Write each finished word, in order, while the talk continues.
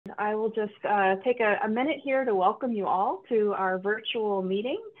I will just take a minute here to welcome you all to our virtual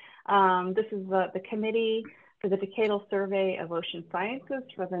meeting. This is the committee for the Decadal Survey of Ocean Sciences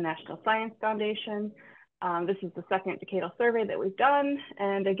for the National Science Foundation. This is the second Decadal survey that we've done.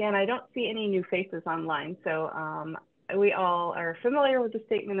 And again, I don't see any new faces online. So we all are familiar with the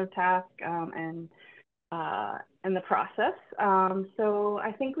statement of task and the process. So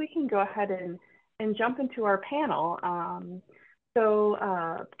I think we can go ahead and jump into our panel.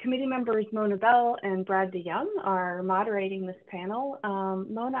 Committee members Mona Bell and Brad DeYoung are moderating this panel.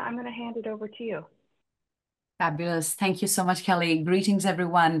 Mona, I'm going to hand it over to you. Fabulous. Thank you so much, Kelly. Greetings,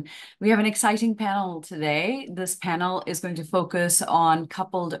 everyone. We have an exciting panel today. This panel is going to focus on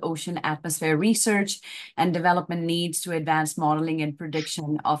coupled ocean atmosphere research and development needs to advance modeling and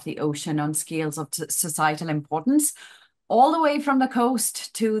prediction of the ocean on scales of societal importance, all the way from the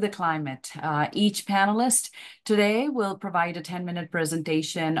coast to the climate. Each panelist today will provide a 10-minute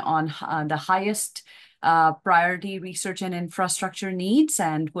presentation on the highest priority research and infrastructure needs,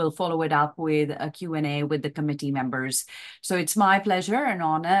 and we'll follow it up with a Q&A with the committee members. So it's my pleasure and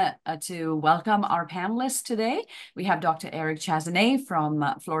honor to welcome our panelists today. We have Dr. Eric Chazanais from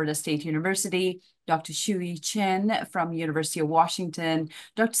Florida State University, Dr. Shui Chen from University of Washington,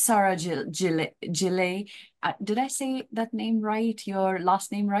 Dr. Sarah Gilley. Did I say that name right, your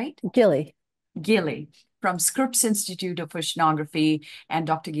last name right? Gilley from Scripps Institute of Oceanography, and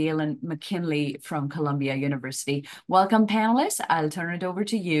Dr. Galen McKinley from Columbia University. Welcome, panelists. I'll turn it over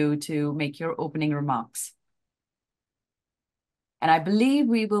to you to make your opening remarks. And I believe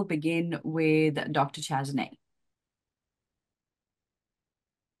we will begin with Dr. Chazanais.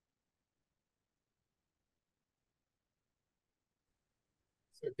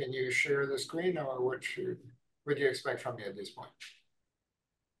 So can you share the screen, or what do you expect from me at this point?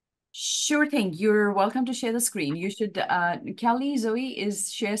 Sure thing. You're welcome to share the screen. You should, Kelly, Zoe,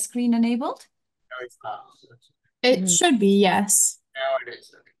 is share screen enabled? No, it's not. It should be, yes. Now it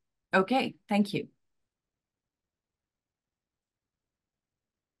is. Okay, thank you.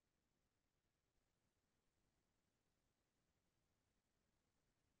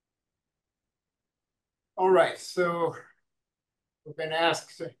 All right, so we've been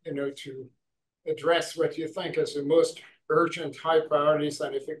asked, to address what you think is the most urgent, high priority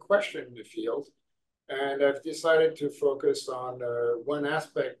scientific question in the field. And I've decided to focus on one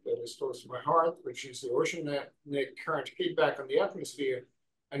aspect that is close to my heart, which is the oceanic current feedback on the atmosphere,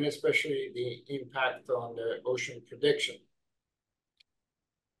 and especially the impact on the ocean prediction.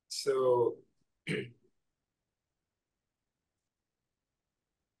 So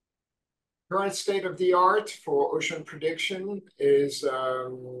current state of the art for ocean prediction is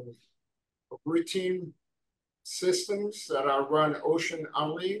routine systems that are run ocean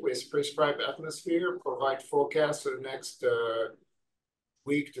only with prescribed atmosphere, provide forecasts for the next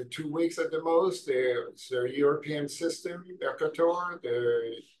week to 2 weeks at the most. There's the European system, Mercator,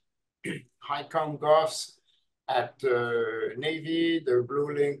 the HICOM GOFs at Navy, the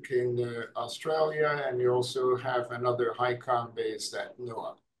Blue Link in Australia, and you also have another HICOM based at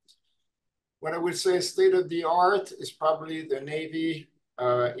NOAA. What I would say state of the art is probably the Navy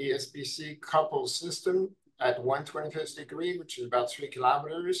ESPC coupled system at 1/25th degree, which is about 3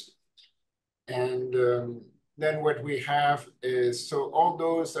 kilometers. And then what we have is, so all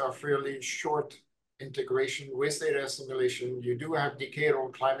those are fairly short integration with data assimilation. You do have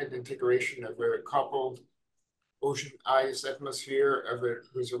decadal climate integration of a coupled ocean ice atmosphere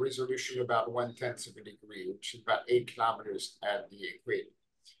with a resolution about 1/10 of a degree, which is about 8 kilometers at the equator.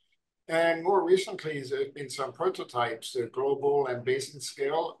 And more recently, there have been some prototypes, the global and basin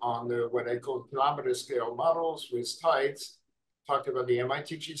scale on the what I call kilometer scale models with tides. Talked about the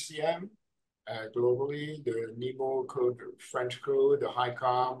MIT GCM globally, the NEMO code, French code, the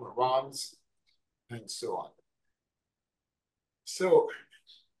HICOM, ROMS, and so on. So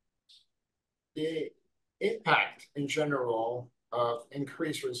the impact in general of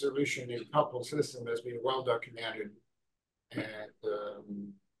increased resolution in coupled system has been well documented,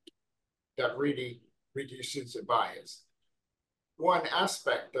 and that really reduces the bias. One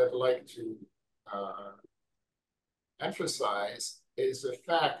aspect I'd like to emphasize is the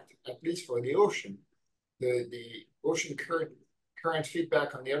fact, at least for the ocean, the ocean current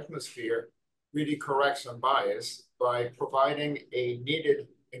feedback on the atmosphere really corrects some bias by providing a needed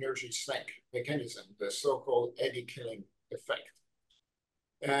energy sink mechanism, the so-called eddy killing effect.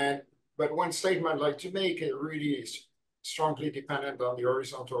 But one statement I'd like to make, it really is strongly dependent on the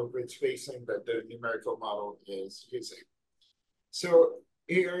horizontal grid spacing that the numerical model is using. So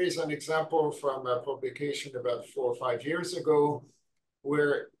here is an example from a publication about 4 or 5 years ago,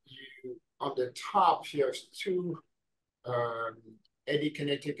 where on the top, you have 2 eddy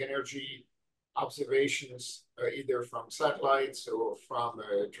kinetic energy observations, either from satellites or from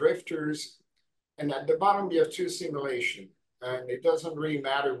drifters. And at the bottom, you have two simulations. And it doesn't really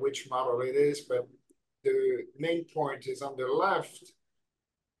matter which model it is, but the main point is on the left,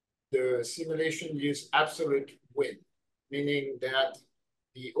 the simulation used absolute wind, meaning that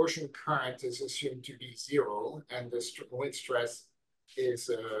the ocean current is assumed to be zero, and the wind stress is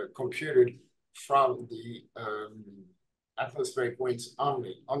computed from the atmospheric winds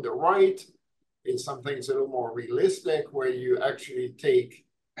only. On the right is something that's a little more realistic, where you actually take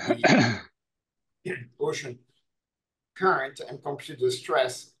the ocean current and compute the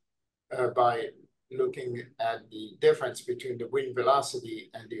stress by looking at the difference between the wind velocity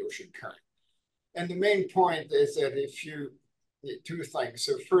and the ocean current. And the main point is that if you, two things.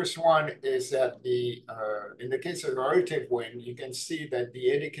 So first one is that in the case of relative wind, you can see that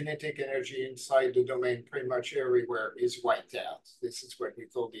the eddy kinetic energy inside the domain pretty much everywhere is wiped out. This is what we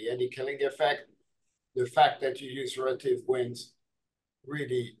call the eddy killing effect. The fact that you use relative winds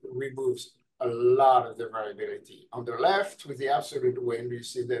really removes a lot of the variability. On the left, with the absolute wind, you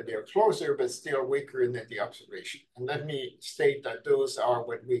see that they're closer, but still weaker than the observation. And let me state that those are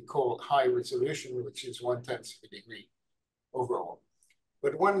what we call high resolution, which is 1/10 of a degree overall.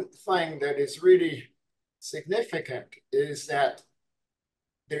 But one thing that is really significant is that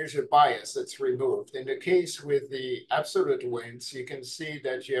there's a bias that's removed. In the case with the absolute winds, you can see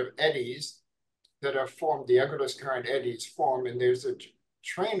that you have eddies that are formed, the Agulhas current eddies form, and there's a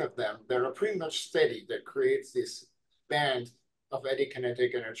train of them that are pretty much steady that creates this band of eddy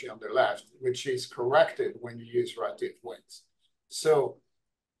kinetic energy on the left, which is corrected when you use relative winds. So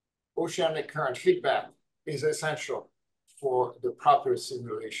oceanic current feedback is essential for the proper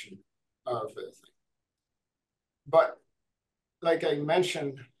simulation of the thing. But like I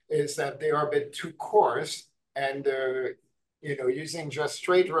mentioned, is that they are a bit too coarse, and using just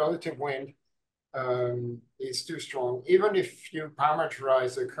straight relative wind is too strong, even if you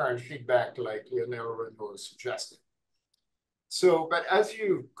parameterize the current feedback like Lionel Renaud suggested. So, but as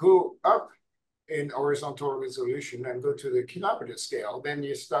you go up in horizontal resolution and go to the kilometer scale, then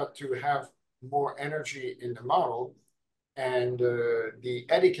you start to have more energy in the model, and the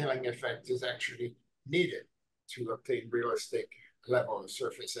eddy killing effect is actually needed to obtain realistic level of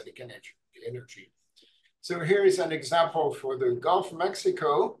surface eddy kinetic energy. So here is an example for the Gulf of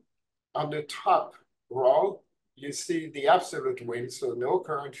Mexico. On the top row, you see the absolute wind, so no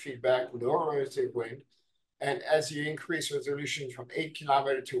current feedback, no relative wind. And as you increase resolution from 8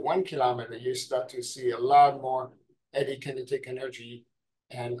 kilometers to 1 kilometer, you start to see a lot more eddy kinetic energy.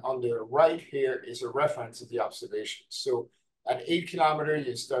 And on the right here is a reference of the observation. So at 8 kilometers,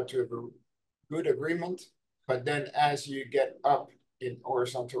 you start to have a good agreement. But then as you get up in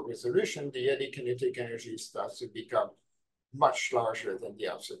horizontal resolution, the eddy kinetic energy starts to become much larger than the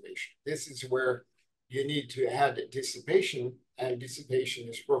observation. This is where you need to add dissipation, and dissipation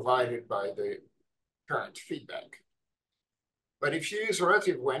is provided by the current feedback. But if you use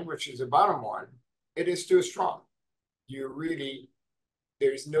relative wind, which is the bottom one, it is too strong.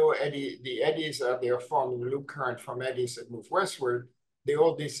 There's no eddy. The eddies that they are formed in the loop current from eddies that move westward, they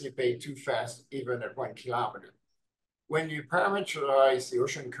all dissipate too fast, even at 1 kilometer. When you parameterize the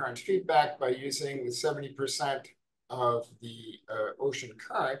ocean current feedback by using the 70% of the ocean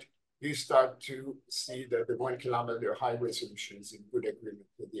current, you start to see that the 1 kilometer high resolution is in good agreement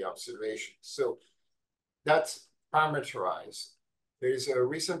with the observation. So that's parameterized. There's a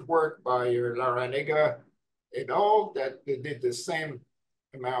recent work by Larrañaga et al. That they did the same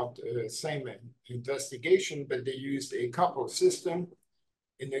investigation, but they used a couple system.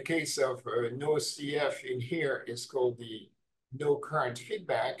 In the case of no CF in here, it's called the no current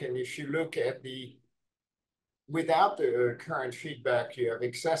feedback. And if you look at without the current feedback, you have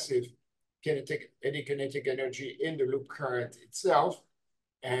excessive eddy kinetic energy in the loop current itself,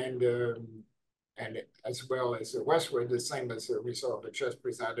 and as well as the westward, the same as the result I just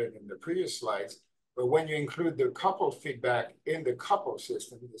presented in the previous slides. But when you include the coupled feedback in the coupled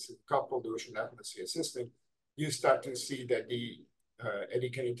system, this is coupled ocean atmosphere system, you start to see that the eddy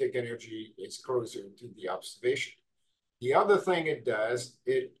kinetic energy is closer to the observation. The other thing it does,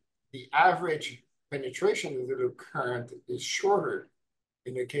 the average penetration of the loop current is shorter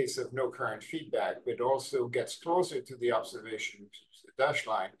in the case of no current feedback, but also gets closer to the observation, which is the dashed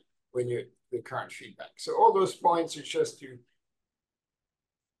line, when you the current feedback. So all those points are just to,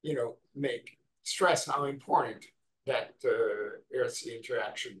 stress how important that air-sea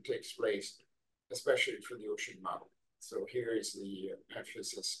interaction takes place, especially for the ocean model. So here is the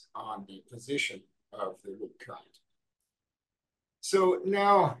emphasis on the position of the loop current. So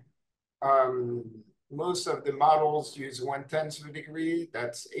now, most of the models use 1/10 of a degree.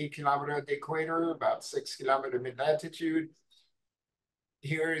 That's 8 kilometers at the equator, about 6 kilometers mid-latitude.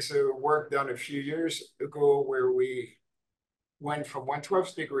 Here is a work done a few years ago where we went from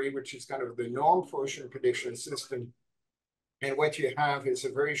 1/12 degree, which is kind of the norm for ocean prediction system. And what you have is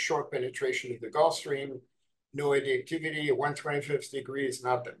a very short penetration of the Gulf Stream, no additivity. At 1/25 degree is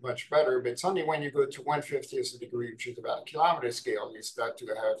not that much better, but it's only when you go to 1/50 degree, which is about a kilometer scale, you start to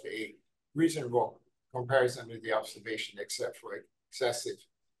have a reasonable comparison with the observation, except for excessive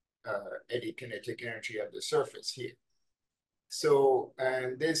eddy kinetic energy at the surface here. So,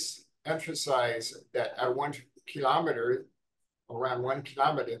 and this emphasizes that at 1 kilometer, around 1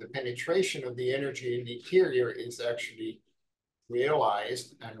 kilometer, the penetration of the energy in the interior is actually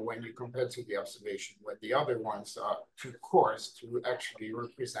realized. And when you compare to the observation, what the other ones are too coarse to actually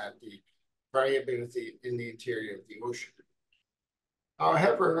represent the variability in the interior of the ocean.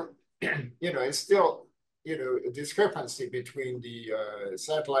 However, it's still, a discrepancy between the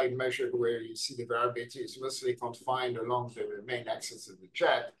satellite measured where you see the variability is mostly confined along the main axis of the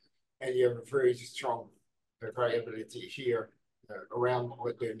jet, and you have a very strong variability here around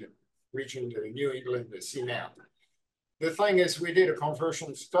the region of New England, the seamount. The thing is, we did a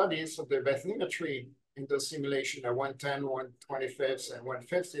conversion study, so the bathymetry in the simulation at 1/10, 1/25, and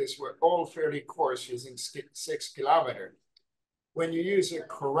 1/50 were all fairly coarse using 6 kilometers. When you use a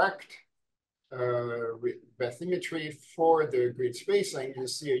correct bathymetry for the grid spacing, you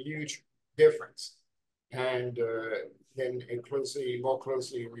see a huge difference. And then it more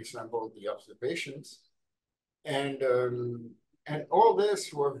closely resembled the observations. And all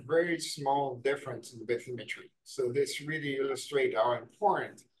this were very small difference in bathymetry. So this really illustrates how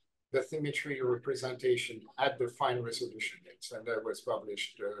important bathymetry representation at the fine resolution is. And that was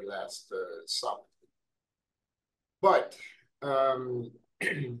published last summer. But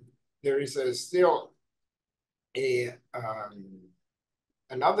there is still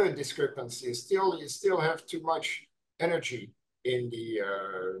another discrepancy. You still have too much energy in the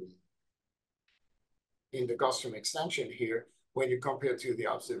Gulf Stream extension here when you compare to the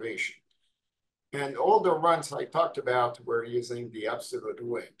observation. And all the runs I talked about were using the absolute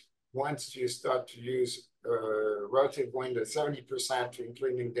wind. Once you start to use relative wind at 70%,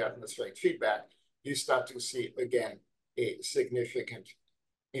 including the atmospheric feedback, you start to see, again, a significant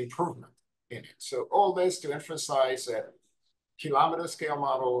improvement in it. So all this to emphasize that kilometer scale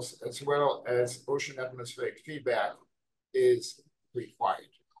models as well as ocean atmospheric feedback is required.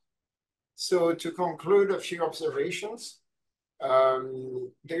 So to conclude, a few observations.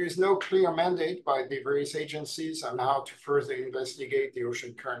 There is no clear mandate by the various agencies on how to further investigate the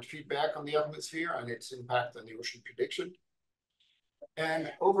ocean current feedback on the atmosphere and its impact on the ocean prediction.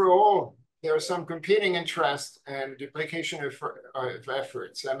 And overall, there are some competing interests and duplication of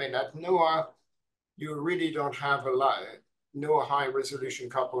efforts. I mean, at NOAA, you really don't have no high resolution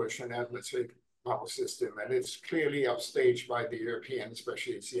coupled ocean atmospheric model system. And it's clearly upstaged by the European,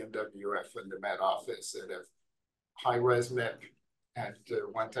 especially CMWF and the Met Office that have high-res MEP at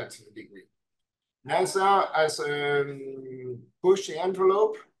 1/10 degree. NASA has pushed the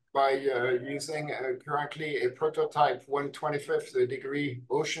envelope by using currently a prototype 1/25 degree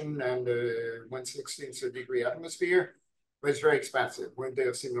ocean and 1/16 degree atmosphere, but it's very expensive. 1 day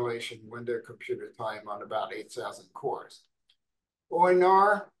of simulation, 1 day of computer time on about 8,000 cores.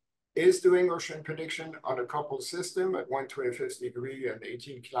 ONR is doing ocean prediction on a coupled system at 1/25 degree and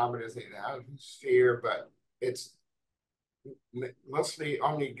 18 kilometers in the atmosphere, but it's mostly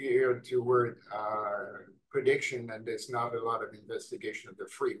only geared toward prediction, and there's not a lot of investigation of the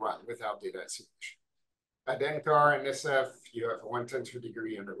free run without data simulation. At NCAR and NSF, you have 1/10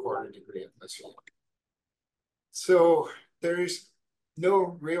 degree and 1/4 degree atmosphere. So there is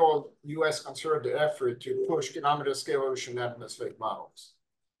no real US concerted effort to push kilometer scale ocean atmospheric models.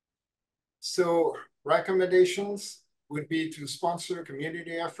 So recommendations would be to sponsor a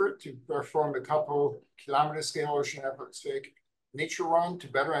community effort to perform a couple kilometer scale ocean atmospheric nature run to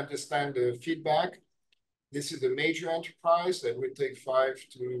better understand the feedback. This is a major enterprise that would take 5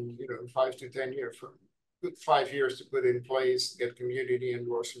 to 10 years, for good 5 years to put in place, get community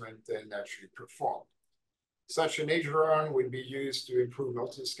endorsement, and actually perform. Such a nature run would be used to improve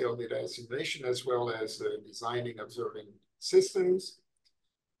multi-scale data assimilation as well as designing observing systems.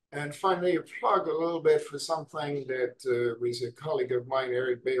 And finally, a plug a little bit for something that with a colleague of mine,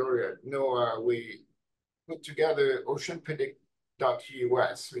 Eric Baylor at NOAA, we put together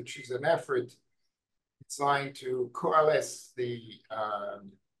oceanpredict.us, which is an effort designed to coalesce the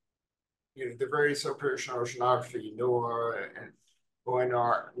various operational oceanography, NOAA and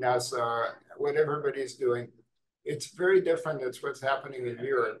ONR, NASA, what everybody's doing. It's very different than what's happening in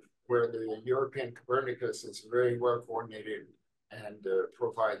Europe, where the European Copernicus is very well coordinated and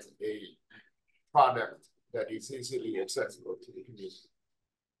provides a product that is easily accessible to the community.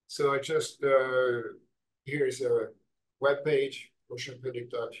 So I just, here's a webpage,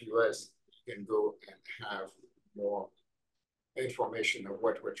 oceanpredict.us. You can go and have more information of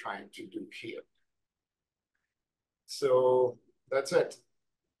what we're trying to do here. So that's it.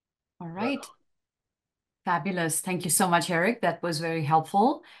 All right. Fabulous. Thank you so much, Eric. That was very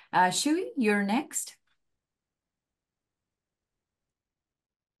helpful. Shui, you're next.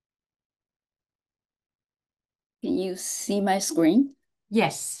 Can you see my screen?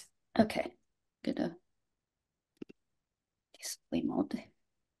 Yes. Okay, gonna display mode.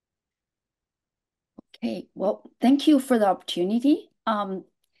 Okay, well, thank you for the opportunity.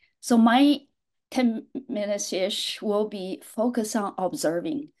 So my 10 minutes-ish will be focused on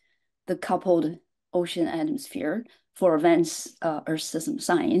observing the coupled ocean atmosphere for advanced Earth system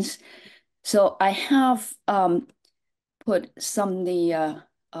science. So I have put some of the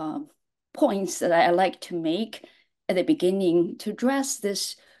points that I like to make at the beginning to address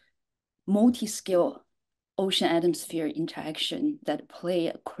this multi-scale ocean atmosphere interaction that play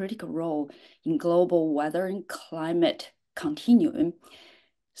a critical role in global weather and climate continuum.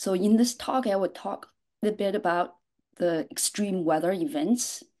 So in this talk, I will talk a bit about the extreme weather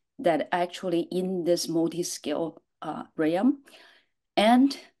events that actually in this multi-scale realm,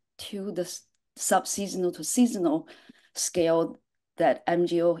 and to the sub-seasonal to seasonal scale, that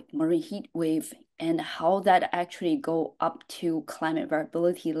MGO marine heat wave, and how that actually go up to climate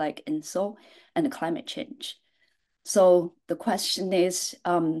variability like ENSO and climate change. So the question is,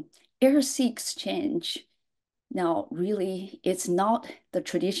 air-sea exchange. Now, really, it's not the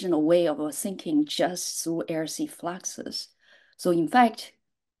traditional way of thinking just through air-sea fluxes. So in fact,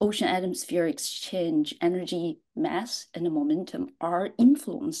 ocean atmosphere exchange energy, mass, and momentum are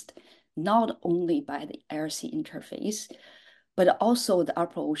influenced not only by the air-sea interface, but also the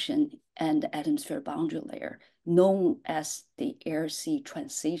upper ocean and the atmosphere boundary layer, known as the air-sea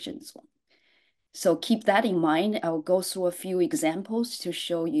transition zone. So keep that in mind. I'll go through a few examples to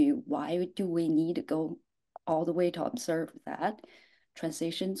show you why do we need to go all the way to observe that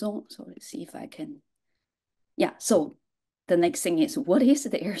transition zone. So let's see if I can, yeah, so the next thing is, what is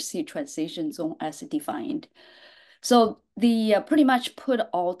the air-sea transition zone as defined? So the pretty much put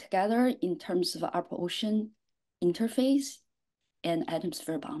all together in terms of upper ocean interface and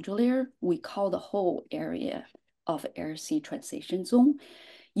atmosphere boundary layer, we call the whole area of air-sea transition zone.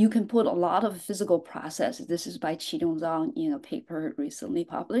 You can put a lot of physical processes. This is by Qidong Zhang in a paper recently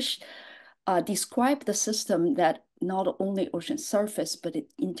published. Describe the system that not only ocean surface, but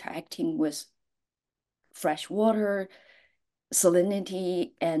it interacting with fresh water,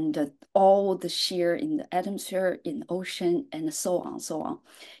 salinity, and all the shear in the atmosphere, in the ocean, and so on, so on.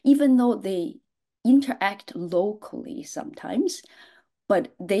 Even though they interact locally sometimes,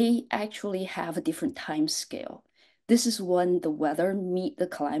 but they actually have a different time scale. This is when the weather meet the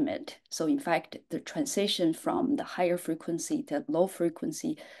climate. So in fact, the transition from the higher frequency to low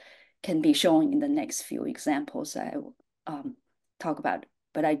frequency can be shown in the next few examples I will talk about.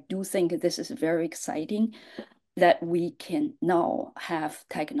 But I do think this is very exciting that we can now have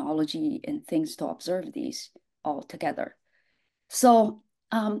technology and things to observe these all together. So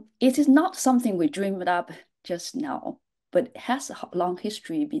it is not something we dreamed up just now, but has a long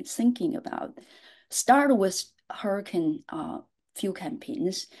history been thinking about. Started with hurricane fuel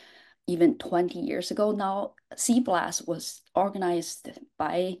campaigns, even 20 years ago now. Sea Blast was organized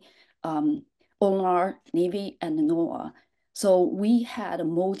by ONR, Navy, and NOAA. So we had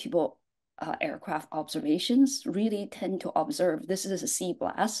multiple aircraft observations, really tend to observe. This is a Sea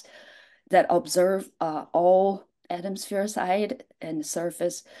Blast that observe all atmosphere side and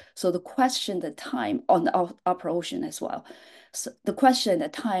surface. So the question at the time on the upper ocean as well. So the question at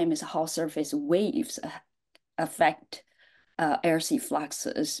the time is how surface waves affect air-sea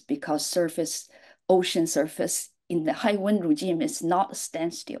fluxes, because ocean surface in the high wind regime is not a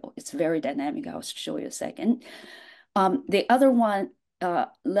standstill. It's very dynamic. I'll show you a second. The other one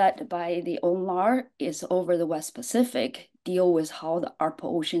led by the ONR is over the West Pacific, deal with how the upper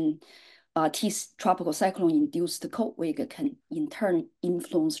ocean tropical cyclone-induced cold wave can in turn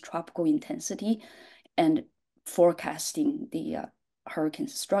influence tropical intensity and forecasting the hurricane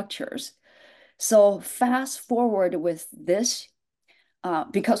structures. So fast forward with this,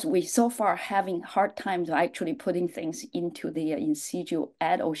 because we so far having hard time to actually putting things into the in situ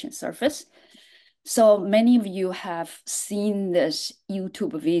at ocean surface. So many of you have seen this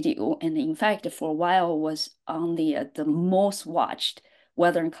YouTube video, and in fact, for a while was on the most watched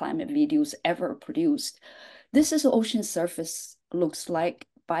weather and climate videos ever produced. This is ocean surface looks like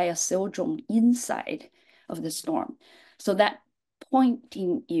by a sail drone inside of the storm. So that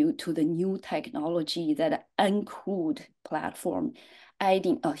pointing you to the new technology, that uncrewed platform,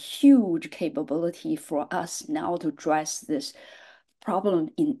 adding a huge capability for us now to address this problem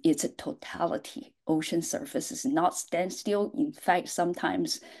in its totality. Ocean surface is not standstill. In fact,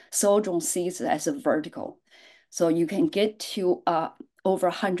 sometimes sail drone sees it as a vertical. So you can get to over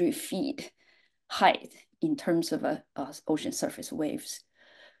 100 feet height in terms of ocean surface waves.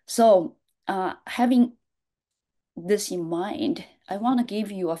 So having this in mind, I want to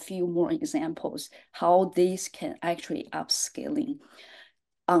give you a few more examples how these can actually upscaling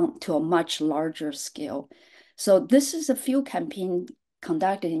to a much larger scale. So this is a field campaign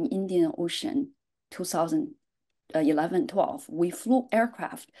conducted in Indian Ocean 2011-12. We flew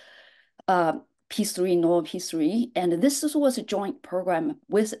aircraft, P3, NOAA P3, and this was a joint program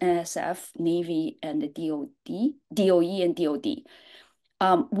with NSF, Navy, and the DOE and DOD.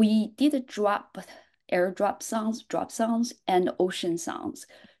 We did airdrop sounds, drop sounds, and ocean sounds.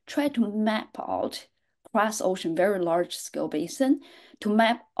 Try to map out cross ocean, very large scale basin, to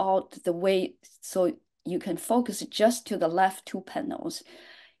map out the way so you can focus just to the left two panels.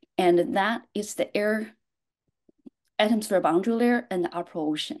 And that is the air atmosphere boundary layer and the upper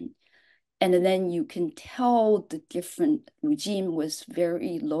ocean. And then you can tell the different regime with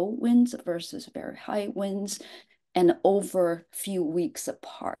very low winds versus very high winds, and over a few weeks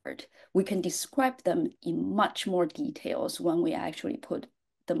apart. We can describe them in much more details when we actually put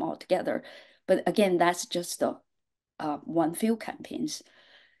them all together. But again, that's just the one field campaigns.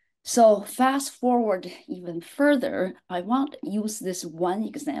 So fast forward even further, I want to use this one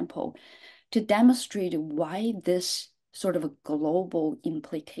example to demonstrate why this sort of a global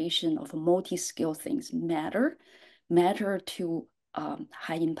implication of multi-scale things matter to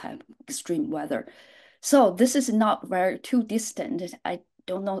high impact extreme weather. So this is not very too distant. I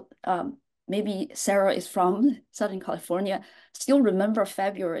don't know, maybe Sarah is from Southern California, still remember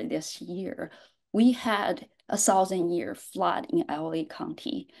February this year, we had a 1,000-year flood in LA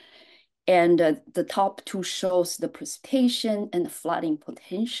County. And the top two shows the precipitation and the flooding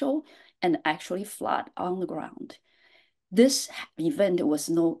potential and actually flood on the ground. This event was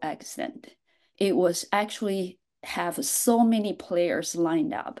no accident. It was actually have so many players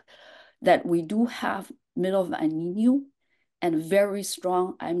lined up that we do have middle of El Nino and very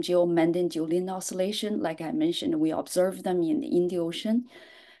strong MJO Manden-Jolin oscillation. Like I mentioned, we observed them in the Indian Ocean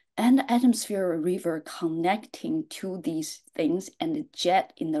and atmosphere river connecting to these things and the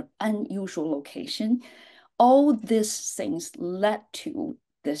jet in the unusual location. All these things led to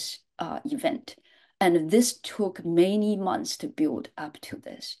this event. And this took many months to build up to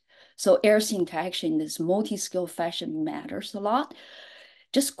this. So air-sea interaction in this multi-scale fashion matters a lot.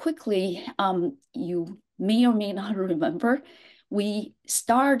 Just quickly, you may or may not remember, we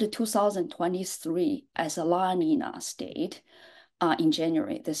started 2023 as a La Nina state in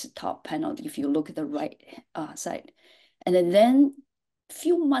January. This is top panel if you look at the right side. And then a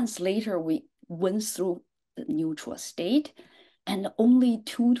few months later, we went through the neutral state. And only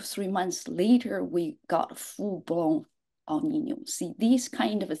 2 to 3 months later, we got full-blown El Nino. See, these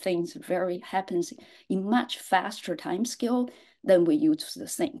kind of things happens in much faster time scale than we used to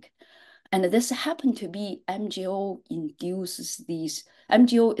think. And this happened to be MJO induces these,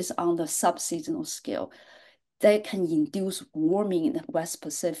 MJO is on the sub-seasonal scale. That can induce warming in the West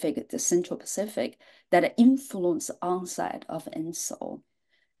Pacific, the Central Pacific, that influence onset of ENSO.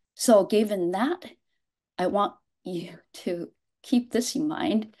 So given that, I want you to keep this in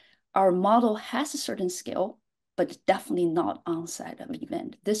mind. Our model has a certain scale, but definitely not onset of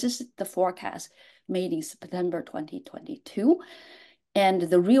event. This is the forecast made in September 2022. And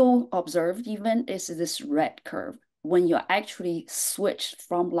the real observed event is this red curve. When you actually switch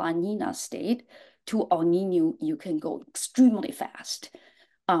from La Nina state to El Nino, you can go extremely fast.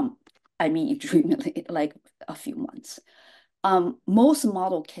 I mean, extremely, like a few months. Most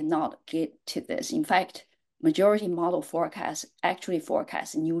model cannot get to this. In fact, majority model actually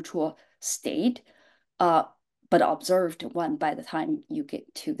forecast neutral state, but observed one by the time you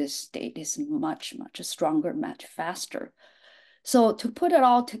get to this state is much, much stronger, much faster. So to put it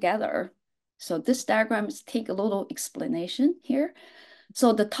all together, so this diagram is take a little explanation here.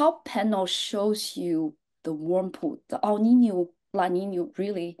 So the top panel shows you the warm pool, the El Nino, La Nina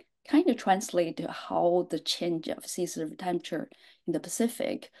really kind of translate to how the change of sea surface temperature in the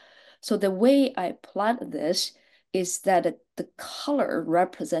Pacific. So the way I plot this is that the color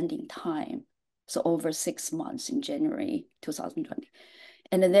representing time, so over 6 months in January 2020.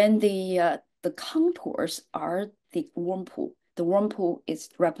 And then the contours are the warm pool. The warm pool is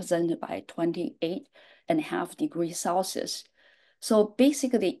represented by 28.5 degrees Celsius. So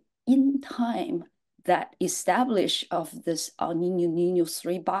basically, in time, that establish of this El Nino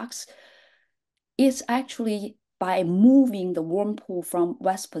 3 box is actually by moving the warm pool from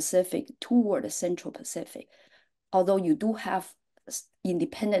West Pacific toward the Central Pacific. Although you do have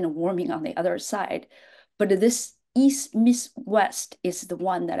independent warming on the other side, but this east-west is the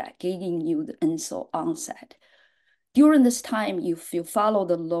one that are giving you the ENSO onset. During this time, if you follow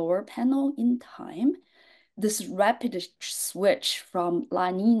the lower panel in time, this rapid switch from La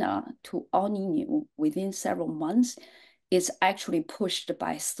Nina to El Nino within several months is actually pushed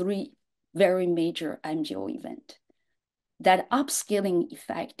by 3 very major MGO events. That upscaling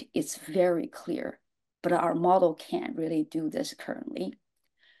effect is very clear, but our model can't really do this currently.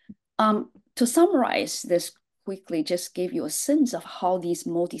 To summarize this quickly, just give you a sense of how this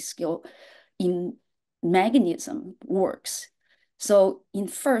multi-scale in mechanism works. So in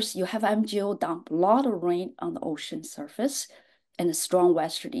first, you have MGO dump a lot of rain on the ocean surface and a strong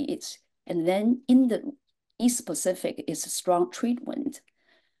westerlies. And then in the East Pacific is a strong trade wind.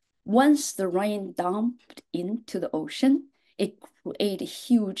 Once the rain dumped into the ocean, it created a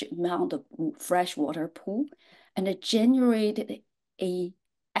huge amount of freshwater pool, and it generated a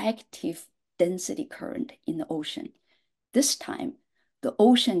active density current in the ocean. This time, the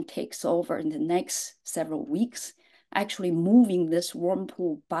ocean takes over in the next several weeks, actually moving this warm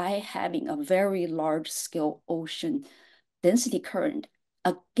pool by having a very large scale ocean density current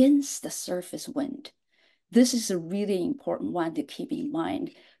against the surface wind. This is a really important one to keep in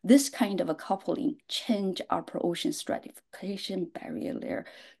mind. This kind of a coupling change upper ocean stratification barrier layer.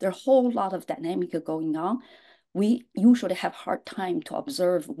 There are a whole lot of dynamic going on. We usually have hard time to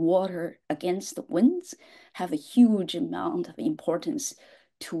observe water against the winds, have a huge amount of importance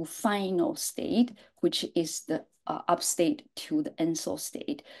to final state, which is the upstate to the ENSO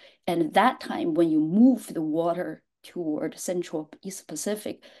state. And at that time, when you move the water toward Central East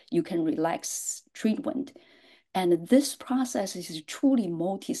Pacific, you can relax trade wind. And this process is truly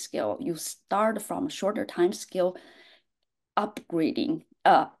multi-scale. You start from a shorter time scale, upscaling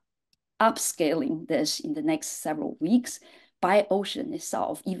this in the next several weeks by ocean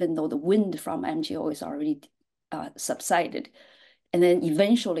itself, even though the wind from MGO is already subsided. And then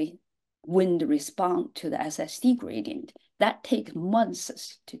eventually wind respond to the SSD gradient. That takes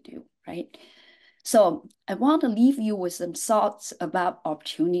months to do, right? So I want to leave you with some thoughts about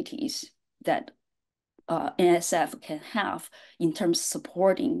opportunities that NSF can have in terms of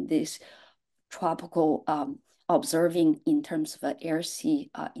supporting this tropical observing in terms of an air-sea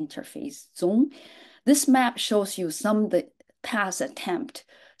interface zone. This map shows you some of the past attempt.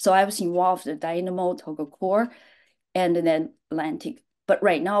 So I was involved in Dynamo, Togo Core, and then Atlantic. But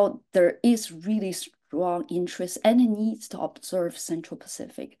right now, there is really strong interest and a need to observe Central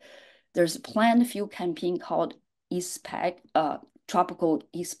Pacific. There's a planned field campaign called EastPac, Tropical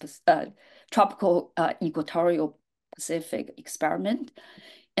Equatorial Pacific Experiment.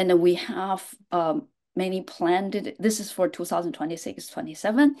 And we have many planned, this is for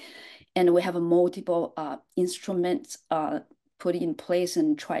 2026-27, and we have a multiple instruments put in place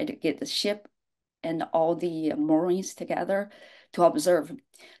and try to get the ship and all the moorings together to observe.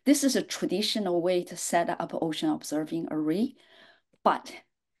 This is a traditional way to set up ocean observing array, but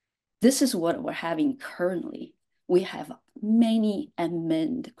this is what we're having currently. We have many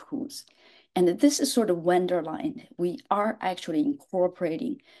unmanned crews. And this is sort of Wonderland. We are actually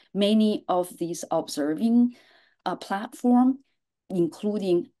incorporating many of these observing platform,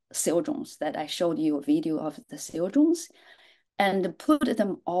 including sail drones that I showed you a video of the sail drones, and put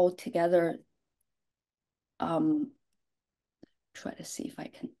them all together. Try to see if I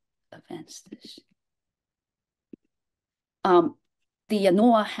can advance this. The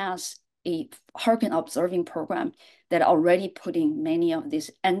NOAA has a hurricane observing program that already putting many of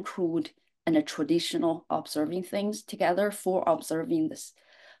these uncrewed and the traditional observing things together for observing this,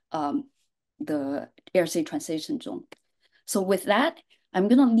 the air-sea transition zone. So with that, I'm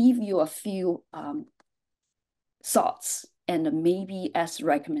gonna leave you a few thoughts and maybe as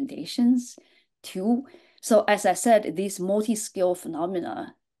recommendations too. So as I said, these multi-scale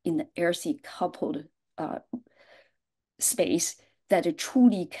phenomena in the air-sea coupled space that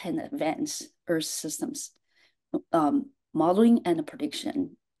truly can advance Earth systems modeling and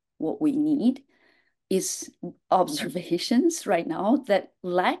prediction. What we need is observations right now. That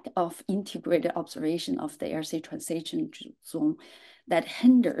lack of integrated observation of the air-sea transition zone that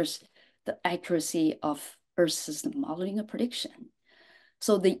hinders the accuracy of Earth system modeling and prediction.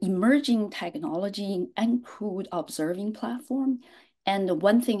 So the emerging technology uncrewed observing platform. And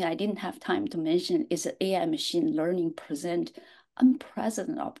one thing I didn't have time to mention is that AI machine learning present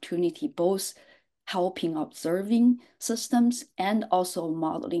unprecedented opportunity, both helping observing systems and also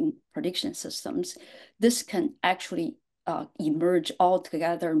modeling prediction systems, this can actually emerge all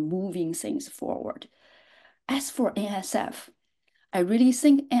together, moving things forward. As for NSF, I really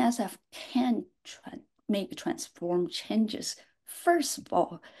think NSF can make transform changes, first of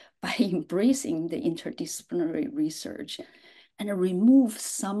all, by embracing the interdisciplinary research and remove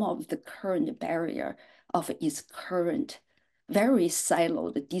some of the current barrier of its current very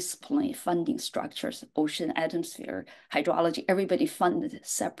siloed discipline funding structures, ocean, atmosphere, hydrology, everybody funded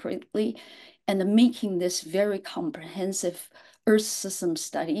separately, and making this very comprehensive Earth system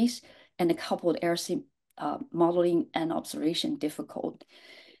studies and coupled airship modeling and observation difficult.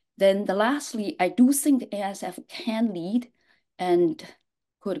 Then lastly, I do think ASF can lead and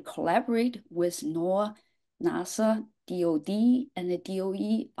could collaborate with NOAA, NASA, DOD, and the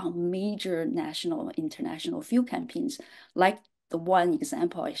DOE on major national and international field campaigns, like the one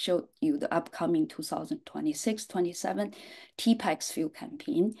example I showed you, the upcoming 2026-27 TPEX field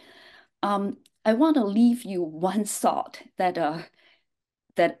campaign. I want to leave you one thought that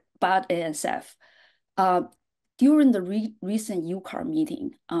about ASF. During the recent UCAR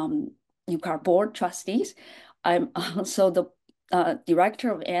meeting, UCAR board trustees, I'm also the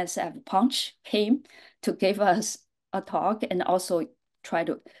director of ASF, Punch, came to give us a talk and also try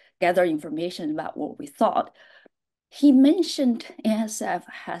to gather information about what we thought. He mentioned ASF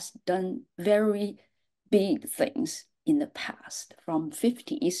has done very big things in the past, from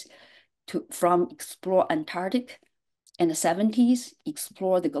 50s from explore Antarctic, and the 70s,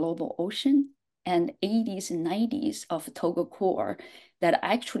 explore the global ocean, and 80s and 90s of Togo Core that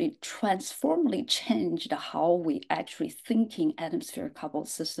actually transformatively changed how we actually thinking atmospheric coupled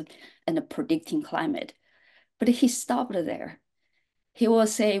system and predicting climate. But he stopped there. He will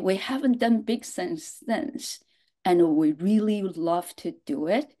say, we haven't done big things since, and we really would love to do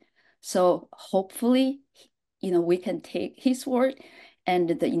it. So hopefully, we can take his word and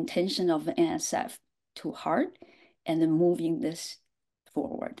the intention of NSF to heart and then moving this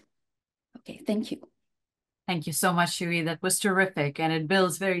forward. Okay, thank you. Thank you so much, Shui. That was terrific. And it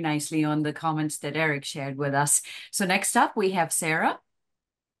builds very nicely on the comments that Eric shared with us. So next up, we have Sarah.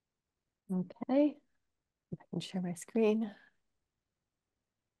 Okay, I can share my screen.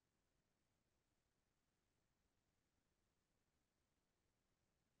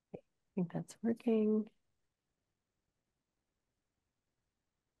 I think that's working.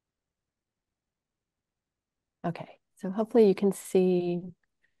 Okay, so hopefully you can see.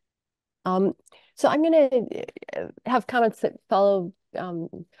 So I'm going to have comments that follow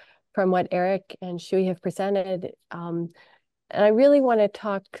from what Eric and Shui have presented. And I really want to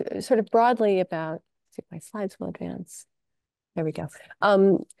talk sort of broadly about, see if my slides will advance. There we go.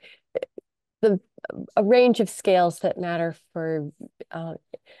 A range of scales that matter for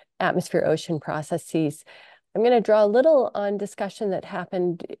atmosphere ocean processes. I'm going to draw a little on discussion that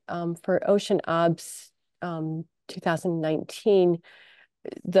happened for Ocean OBS 2019.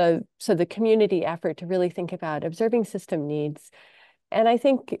 So the community effort to really think about observing system needs. And I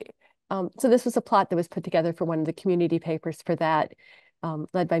think, so this was a plot that was put together for one of the community papers for that,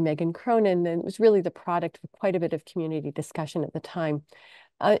 led by Megan Cronin, and it was really the product of quite a bit of community discussion at the time.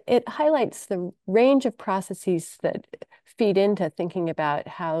 It highlights the range of processes that feed into thinking about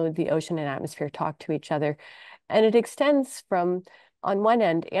how the ocean and atmosphere talk to each other. And it extends from, on one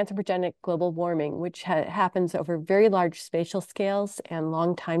end, anthropogenic global warming, which happens over very large spatial scales and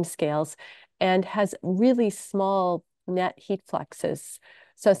long time scales, and has really small net heat fluxes.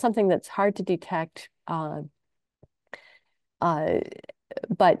 So something that's hard to detect,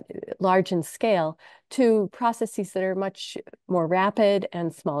 but large in scale, to processes that are much more rapid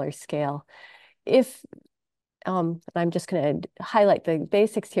and smaller scale. If I'm just going to highlight the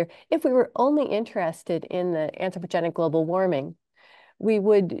basics here. If we were only interested in the anthropogenic global warming, we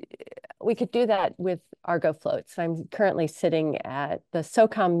could do that with Argo floats. I'm currently sitting at the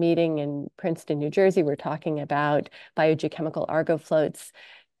SOCOM meeting in Princeton, New Jersey. We're talking about biogeochemical Argo floats.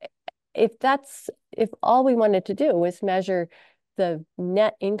 If all we wanted to do was measure the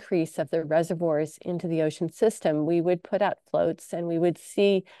net increase of the reservoirs into the ocean system, we would put out floats and we would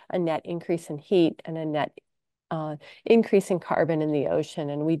see a net increase in heat and a net increase in carbon in the ocean.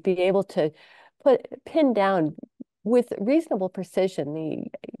 And we'd be able to pin down with reasonable precision the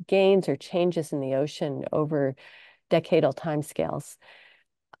gains or changes in the ocean over decadal timescales.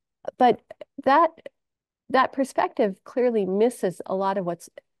 But that perspective clearly misses a lot of what's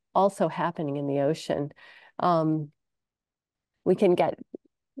also happening in the ocean. We can get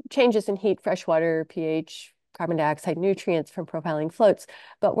changes in heat, freshwater, pH, carbon dioxide, nutrients from profiling floats,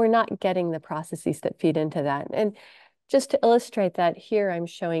 but we're not getting the processes that feed into that. And just to illustrate that, here I'm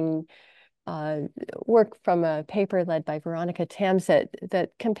showing work from a paper led by Veronica Tamzet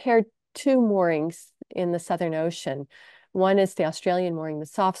that compared two moorings in the Southern Ocean. One is the Australian mooring, the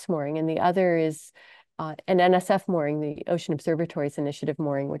SOFS mooring, and the other is an NSF mooring, the Ocean Observatories Initiative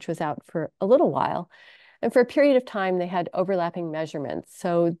mooring, which was out for a little while. And for a period of time, they had overlapping measurements.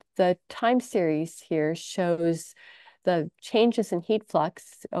 So the time series here shows the changes in heat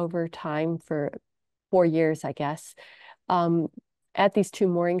flux over time for 4 years, I guess, at these two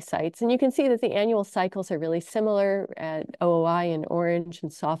mooring sites. And you can see that the annual cycles are really similar at OOI in orange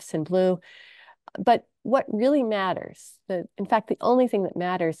and SOFS in blue. But what really matters, in fact, the only thing that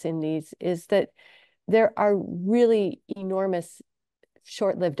matters in these is that there are really enormous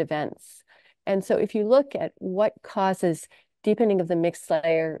short-lived events. And so if you look at what causes deepening of the mixed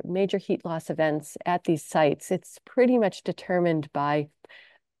layer, major heat loss events at these sites, it's pretty much determined by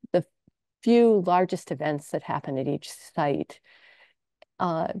the few largest events that happen at each site,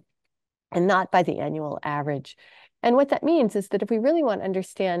 and not by the annual average. And what that means is that if we really want to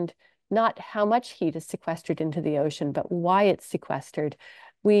understand not how much heat is sequestered into the ocean, but why it's sequestered,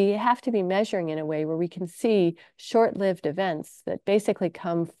 we have to be measuring in a way where we can see short-lived events that basically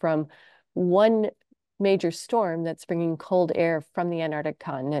come from one major storm that's bringing cold air from the Antarctic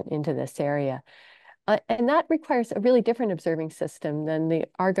continent into this area. And that requires a really different observing system than the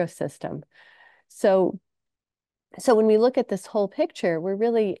Argo system. So when we look at this whole picture, we're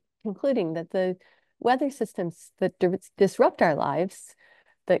really concluding that the weather systems that disrupt our lives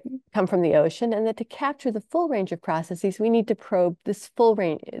that come from the ocean, and that to capture the full range of processes, we need to probe this full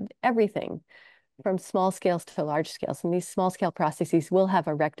range, everything from small scales to large scales. And these small scale processes will have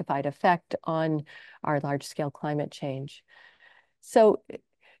a rectified effect on our large scale climate change. So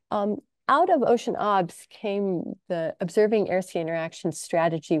out of Ocean OBS came the Observing Air-Sea Interaction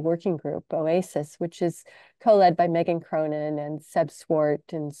Strategy Working Group, OASIS, which is co-led by Megan Cronin and Seb Swart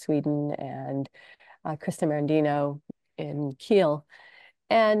in Sweden and Krista Marandino in Kiel.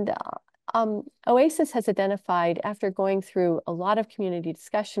 And OASIS has identified, after going through a lot of community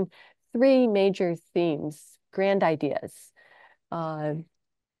discussion, 3 major themes, grand ideas. Grand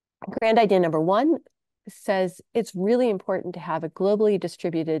idea number 1 says it's really important to have a globally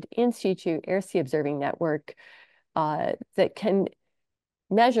distributed in situ air-sea observing network that can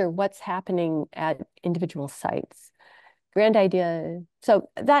measure what's happening at individual sites. Grand idea, so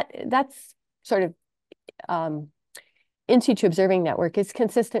that's sort of in situ observing network is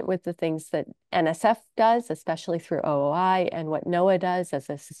consistent with the things that NSF does, especially through OOI, and what NOAA does as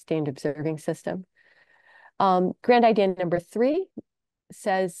a sustained observing system. Grand idea number 3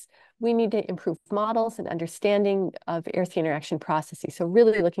 says we need to improve models and understanding of air-sea interaction processes. So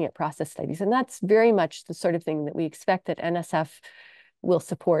really looking at process studies. And that's very much the sort of thing that we expect that NSF will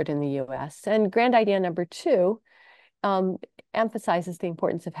support in the US. And grand idea number 2 emphasizes the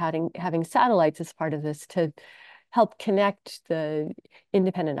importance of having satellites as part of this to help connect the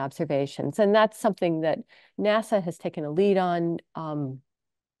independent observations. And that's something that NASA has taken a lead on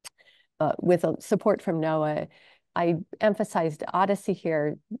with support from NOAA. I emphasized Odyssey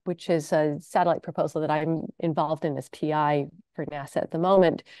here, which is a satellite proposal that I'm involved in as PI for NASA at the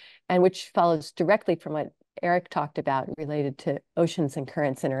moment, and which follows directly from what Eric talked about related to oceans and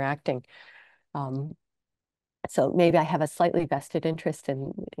currents interacting. So maybe I have a slightly vested interest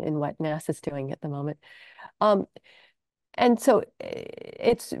in what NASA's doing at the moment. And so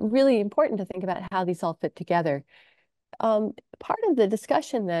it's really important to think about how these all fit together. Part of the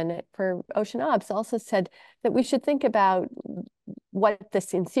discussion then for Ocean OBS also said that we should think about what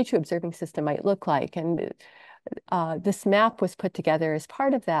this in situ observing system might look like. And this map was put together as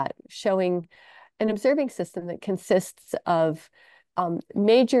part of that, showing an observing system that consists of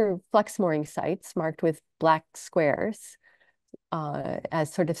major flux mooring sites marked with black squares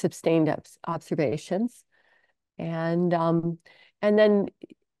as sort of sustained observations. And then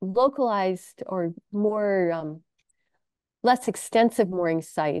localized or more less extensive mooring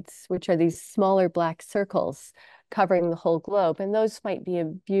sites, which are these smaller black circles covering the whole globe. And those might be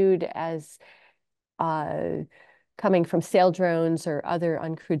viewed as coming from sail drones or other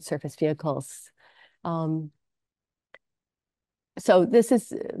uncrewed surface vehicles. So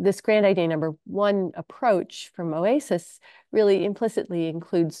this grand idea number 1 approach from OASIS really implicitly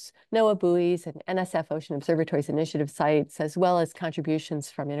includes NOAA buoys and NSF Ocean Observatories Initiative sites, as well as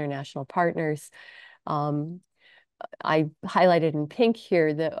contributions from international partners. I highlighted in pink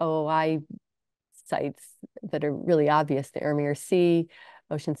here the OOI sites that are really obvious, the Ermir Sea,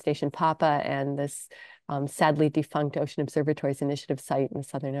 Ocean Station Papa, and this sadly defunct Ocean Observatories Initiative site in the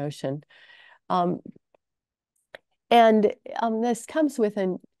Southern Ocean. And this comes with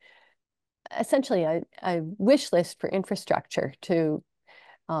essentially a wish list for infrastructure to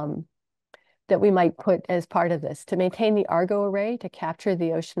that we might put as part of this: to maintain the Argo array to capture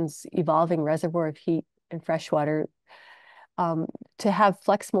the ocean's evolving reservoir of heat and fresh water, to have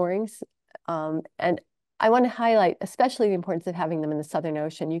flex moorings. And I want to highlight especially the importance of having them in the Southern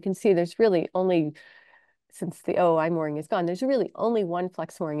Ocean. You can see there's really only, since the OOI mooring is gone, there's really only one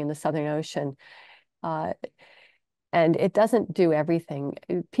flex mooring in the Southern Ocean. And it doesn't do everything.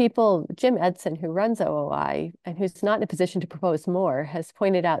 Jim Edson, who runs OOI and who's not in a position to propose more, has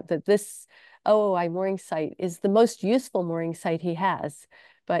pointed out that this OOI mooring site is the most useful mooring site he has,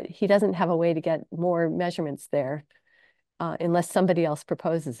 but he doesn't have a way to get more measurements there unless somebody else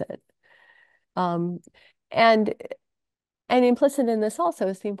proposes it. And implicit in this also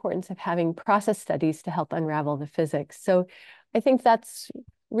is the importance of having process studies to help unravel the physics. So I think that's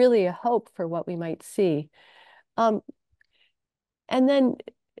really a hope for what we might see. And then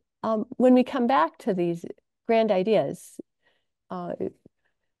when we come back to these grand ideas,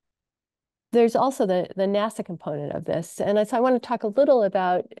 there's also the NASA component of this. And so I want to talk a little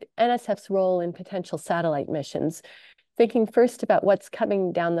about NSF's role in potential satellite missions, thinking first about what's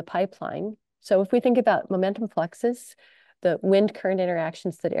coming down the pipeline. So if we think about momentum fluxes, the wind current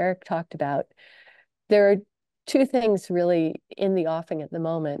interactions that Eric talked about, there are two things really in the offing at the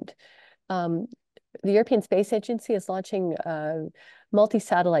moment. The European Space Agency is launching a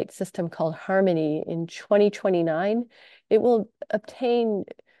multi-satellite system called Harmony in 2029. It will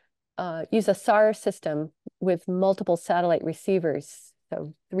use a SAR system with multiple satellite receivers,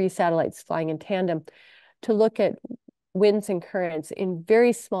 so 3 satellites flying in tandem, to look at winds and currents in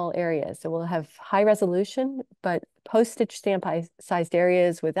very small areas. So we'll have high resolution, but postage stamp-sized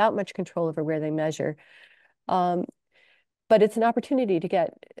areas without much control over where they measure. But it's an opportunity to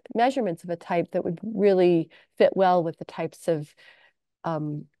get measurements of a type that would really fit well with the types of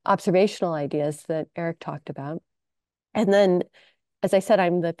observational ideas that Eric talked about. And then, as I said,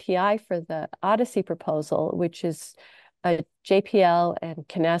 I'm the PI for the Odyssey proposal, which is a JPL and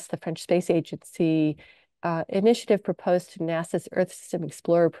CNES, the French Space Agency, initiative proposed to NASA's Earth System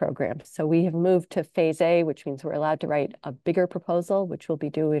Explorer program. So we have moved to phase A, which means we're allowed to write a bigger proposal, which will be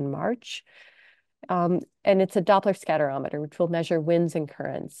due in March. And it's a Doppler scatterometer, which will measure winds and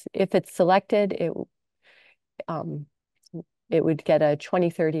currents. If it's selected, it would get a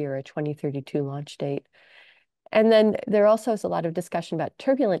 2030 or a 2032 launch date. And then there also is a lot of discussion about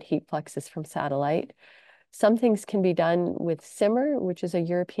turbulent heat fluxes from satellite. Some things can be done with SIMR, which is a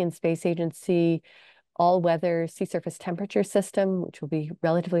European Space Agency all-weather sea surface temperature system, which will be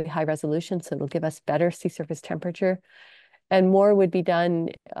relatively high resolution, so it'll give us better sea surface temperature. And more would be done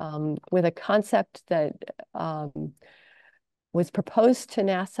with a concept that was proposed to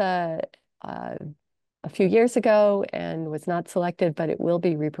NASA a few years ago and was not selected, but it will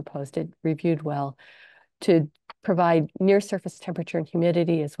be reproposed, reviewed well, to provide near surface temperature and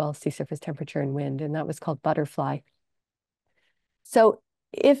humidity, as well as sea surface temperature and wind, and that was called Butterfly. So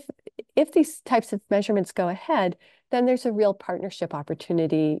if these types of measurements go ahead, then there's a real partnership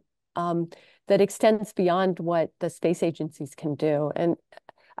opportunity that extends beyond what the space agencies can do. And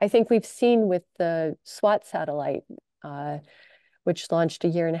I think we've seen with the SWAT satellite, which launched a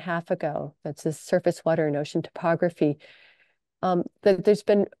year and a half ago, that's the surface water and ocean topography, that there's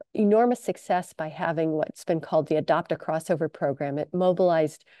been enormous success by having what's been called the Adopt a Crossover program. It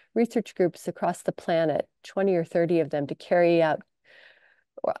mobilized research groups across the planet, 20 or 30 of them, to carry out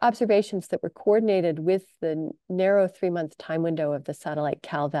observations that were coordinated with the narrow 3-month time window of the satellite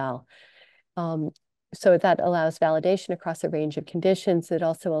CalVal. So that allows validation across a range of conditions. It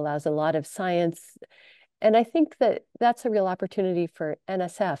also allows a lot of science. And I think that that's a real opportunity for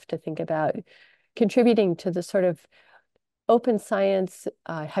NSF to think about contributing to the sort of open science,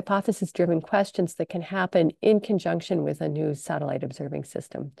 hypothesis-driven questions that can happen in conjunction with a new satellite observing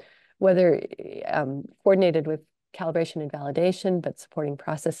system, whether coordinated with calibration and validation, but supporting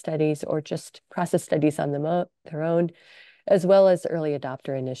process studies or just process studies on their own, as well as early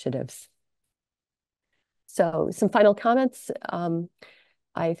adopter initiatives. So some final comments.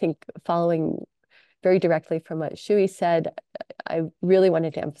 I think following very directly from what Shui said, I really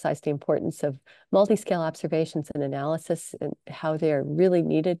wanted to emphasize the importance of multi-scale observations and analysis and how they are really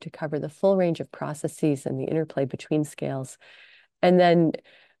needed to cover the full range of processes and the interplay between scales. And then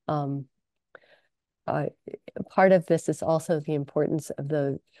part of this is also the importance of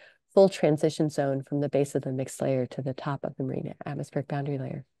the full transition zone from the base of the mixed layer to the top of the marine atmospheric boundary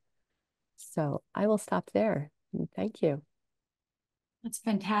layer. So I will stop there. Thank you. That's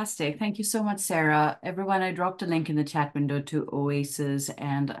fantastic. Thank you so much, Sarah. Everyone, I dropped a link in the chat window to OASIS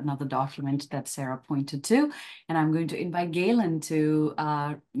and another document that Sarah pointed to. And I'm going to invite Galen to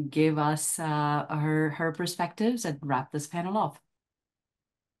give us her perspectives and wrap this panel off.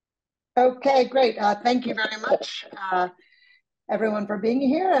 Okay, great. Thank you very much, everyone, for being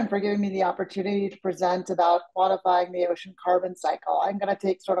here and for giving me the opportunity to present about quantifying the ocean carbon cycle. I'm going to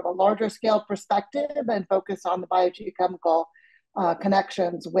take sort of a larger scale perspective and focus on the biogeochemical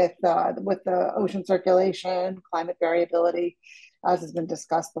connections with the ocean circulation, climate variability, as has been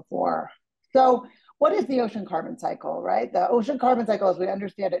discussed before. So what is the ocean carbon cycle, right? The ocean carbon cycle, as we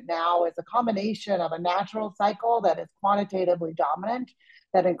understand it now, is a combination of a natural cycle that is quantitatively dominant,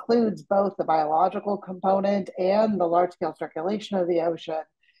 that includes both the biological component and the large-scale circulation of the ocean.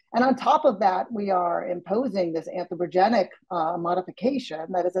 And on top of that, we are imposing this anthropogenic modification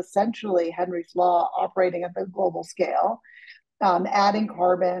that is essentially Henry's law operating at the global scale, adding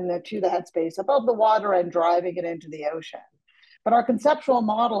carbon to the headspace above the water and driving it into the ocean. But our conceptual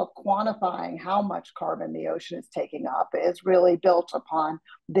model of quantifying how much carbon the ocean is taking up is really built upon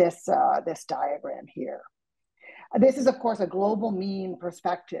this diagram here. This is, of course, a global mean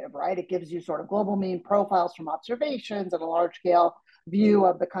perspective, right? It gives you sort of global mean profiles from observations and a large scale view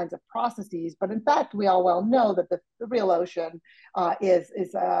of the kinds of processes. But in fact, we all well know that the real ocean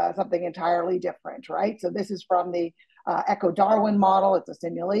is something entirely different, right? So this is from the Echo-Darwin model. It's a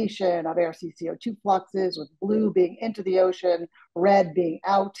simulation of air CO2 fluxes, with blue being into the ocean, red being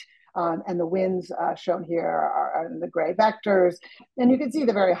out. And the winds shown here are in the gray vectors. And you can see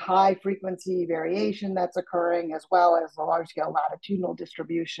the very high frequency variation that's occurring, as well as the large scale latitudinal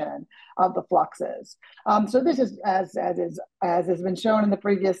distribution of the fluxes. So this is, as has been shown in the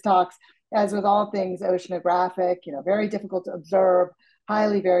previous talks, as with all things oceanographic, very difficult to observe,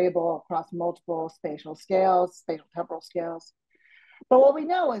 highly variable across multiple spatial temporal scales. But what we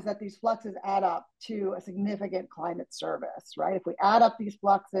know is that these fluxes add up to a significant climate service, right? If we add up these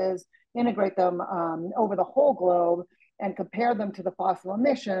fluxes, integrate them over the whole globe, and compare them to the fossil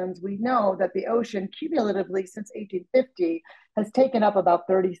emissions, we know that the ocean cumulatively since 1850 has taken up about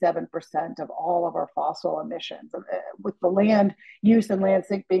 37% of all of our fossil emissions. With the land use and land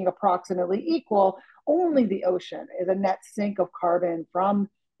sink being approximately equal, only the ocean is a net sink of carbon from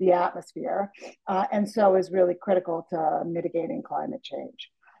the atmosphere, and so is really critical to mitigating climate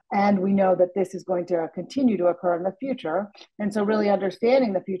change. And we know that this is going to continue to occur in the future. And so really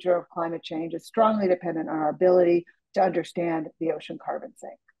understanding the future of climate change is strongly dependent on our ability to understand the ocean carbon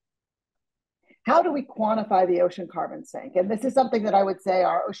sink. How do we quantify the ocean carbon sink? And this is something that I would say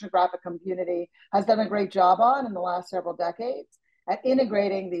our oceanographic community has done a great job on in the last several decades, at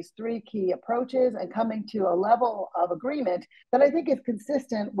integrating these three key approaches and coming to a level of agreement that I think is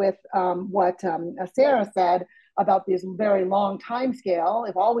consistent with what Sarah said about this very long time scale.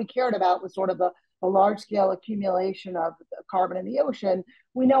 If all we cared about was sort of the large scale accumulation of carbon in the ocean,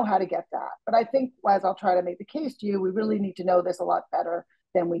 we know how to get that. But I think, as I'll try to make the case to you, we really need to know this a lot better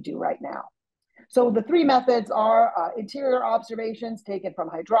than we do right now. So the three methods are interior observations taken from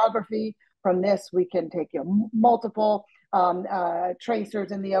hydrography. From this, we can take multiple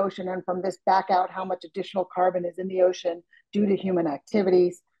tracers in the ocean, and from this back out how much additional carbon is in the ocean due to human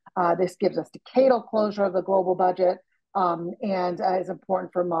activities. This gives us decadal closure of the global budget and is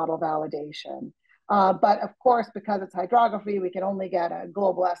important for model validation. But of course, because it's hydrography, we can only get a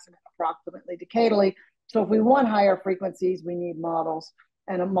global estimate approximately decadally. So if we want higher frequencies, we need models.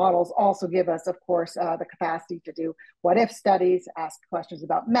 And models also give us, of course, the capacity to do what-if studies, ask questions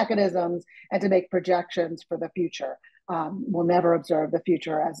about mechanisms, and to make projections for the future. We'll never observe the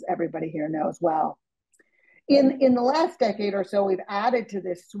future, as everybody here knows well. In the last decade or so, we've added to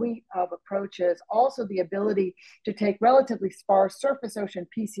this suite of approaches also the ability to take relatively sparse surface ocean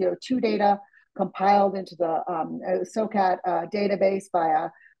PCO2 data compiled into the SOCAT database by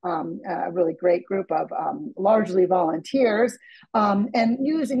a really great group of largely volunteers. And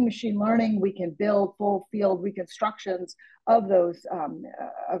using machine learning, we can build full field reconstructions of those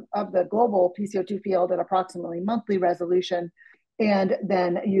of the global PCO2 field at approximately monthly resolution, and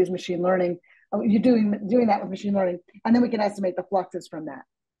then use machine learning. You're doing that with machine learning, and then we can estimate the fluxes from that.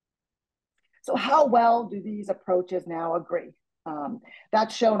 So how well do these approaches now agree?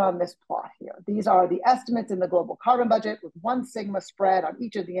 That's shown on this plot here. These are the estimates in the global carbon budget with 1 sigma spread on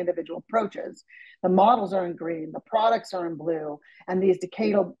each of the individual approaches. The models are in green, the products are in blue, and these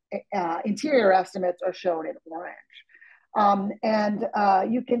decadal interior estimates are shown in orange.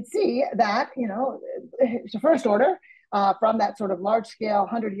 You can see that, it's a first order from that sort of large scale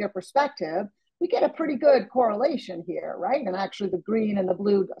 100-year perspective. We get a pretty good correlation here, right? And actually the green and the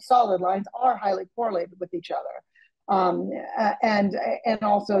blue solid lines are highly correlated with each other. And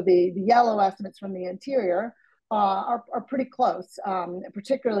also the yellow estimates from the interior are pretty close,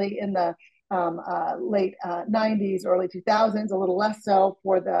 particularly in the late 90s, early 2000s, a little less so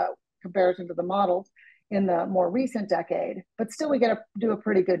for the comparison to the models. in the more recent decade, but still we get to do a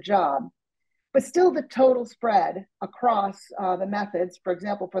pretty good job. But still the total spread across the methods, for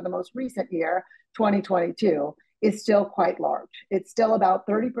example, for the most recent year, 2022, is still quite large. It's still about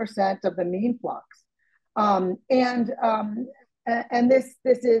 30% of the mean flux. And this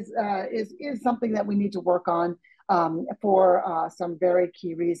is something that we need to work on for some very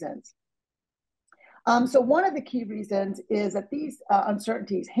key reasons. So one of the key reasons is that these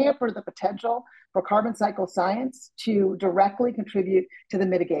uncertainties hamper the potential for carbon cycle science to directly contribute to the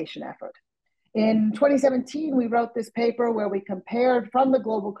mitigation effort. In 2017, we wrote this paper where we compared from the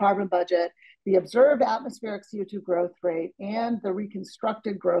global carbon budget the observed atmospheric CO2 growth rate and the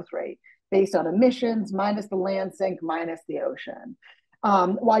reconstructed growth rate based on emissions minus the land sink minus the ocean.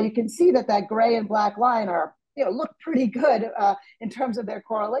 While you can see that gray and black line are look pretty good in terms of their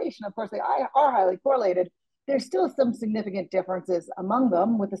correlation, of course they are highly correlated, there's still some significant differences among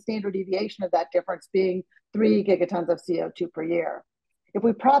them, with the standard deviation of that difference being 3 gigatons of CO2 per year. If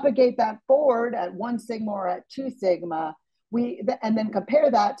we propagate that forward at 1 sigma or at 2 sigma, and then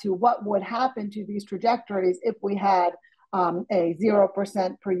compare that to what would happen to these trajectories if we had a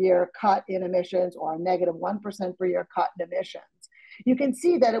 0% per year cut in emissions or a negative 1% per year cut in emissions, you can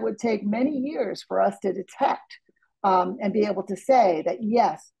see that it would take many years for us to detect and be able to say that,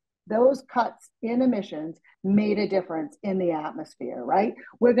 yes, those cuts in emissions made a difference in the atmosphere, right?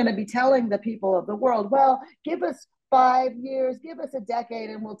 We're going to be telling the people of the world, well, give us 5 years, give us a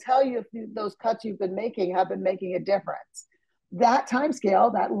decade, and we'll tell you if those cuts you've been making have been making a difference. That time scale,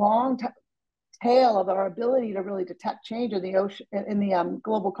 that long tail of our ability to really detect change in the ocean, in the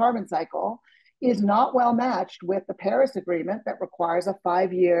global carbon cycle, is not well matched with the Paris Agreement that requires a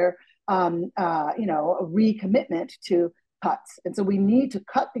 5-year, recommitment to cuts. And so we need to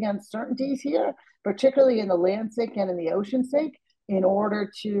cut the uncertainties here, particularly in the land sink and in the ocean sink, in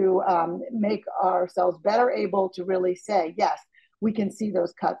order to make ourselves better able to really say, yes, we can see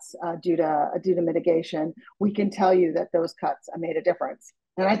those cuts due to mitigation. We can tell you that those cuts made a difference.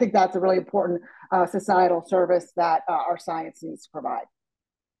 And I think that's a really important societal service that our science needs to provide.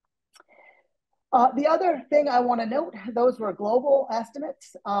 The other thing I want to note, those were global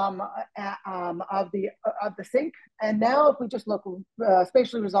estimates of the sink. And now if we just look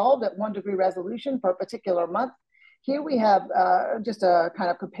spatially resolved at 1 degree resolution for a particular month, here we have just a kind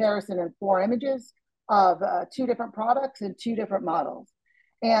of comparison in 4 images of 2 different products and 2 different models.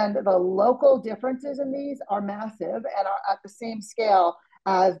 And the local differences in these are massive and are at the same scale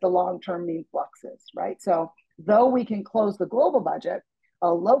as the long-term mean fluxes, right? So though we can close the global budget,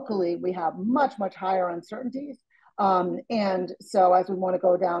 locally we have much, much higher uncertainties. And so as we want to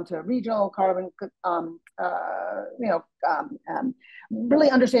go down to regional carbon, really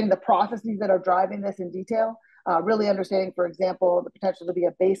understanding the processes that are driving this in detail, really understanding, for example, the potential to be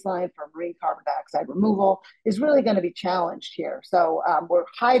a baseline for marine carbon dioxide removal is really going to be challenged here. So we're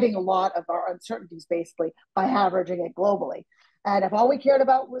hiding a lot of our uncertainties basically by averaging it globally. And if all we cared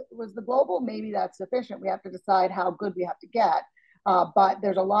about was the global, maybe that's sufficient. We have to decide how good we have to get. But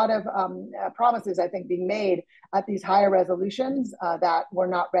there's a lot of promises, I think, being made at these higher resolutions that we're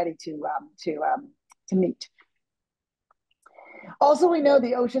not ready to meet. Also, we know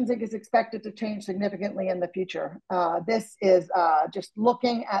the ocean sink is expected to change significantly in the future. This is just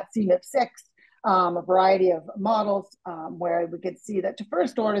looking at CMIP6, a variety of models where we could see that to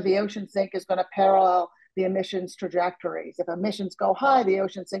first order, the ocean sink is going to parallel the emissions trajectories. If emissions go high, the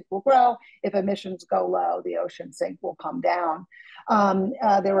ocean sink will grow. If emissions go low, the ocean sink will come down.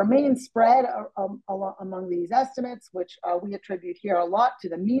 There remains spread among these estimates, which we attribute here a lot to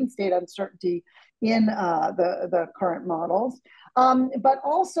the mean state uncertainty in the current models. But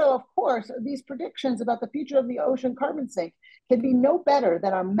also, of course, these predictions about the future of the ocean carbon sink can be no better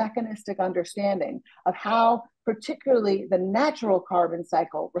than our mechanistic understanding of how particularly the natural carbon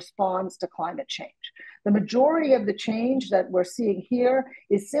cycle responds to climate change. The majority of the change that we're seeing here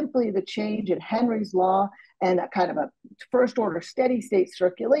is simply the change in Henry's law and a kind of a first order steady state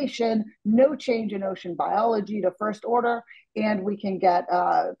circulation, no change in ocean biology to first order, and we can get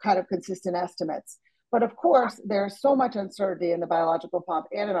kind of consistent estimates. But of course, there's so much uncertainty in the biological pump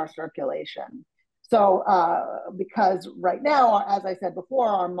and in our circulation. So because right now, as I said before,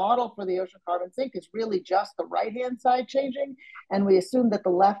 our model for the ocean carbon sink is really just the right-hand side changing, and we assume that the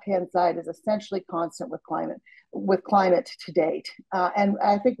left-hand side is essentially constant with climate to date. And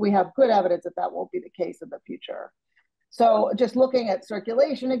I think we have good evidence that that won't be the case in the future. So just looking at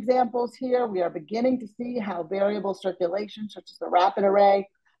circulation examples here, we are beginning to see how variable circulation, such as the rapid array,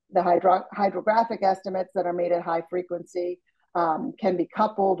 the hydrographic estimates that are made at high frequency, can be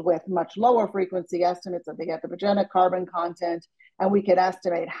coupled with much lower frequency estimates of the anthropogenic carbon content, and we can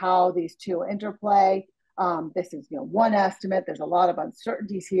estimate how these two interplay. This is one estimate. There's a lot of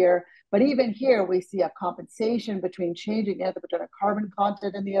uncertainties here. But even here, we see a compensation between changing anthropogenic carbon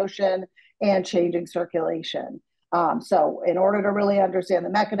content in the ocean and changing circulation. So in order to really understand the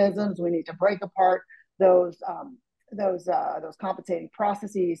mechanisms, we need to break apart those compensating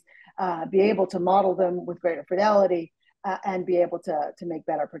processes, be able to model them with greater fidelity, and be able to make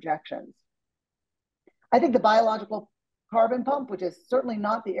better projections. I think the biological carbon pump, which is certainly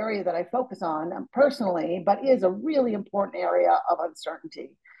not the area that I focus on personally, but is a really important area of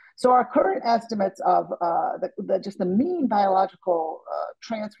uncertainty. So our current estimates of just the mean biological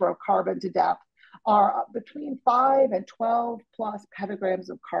transfer of carbon to depth are between 5 and 12 plus petagrams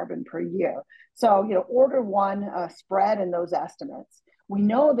of carbon per year. So, order one spread in those estimates. We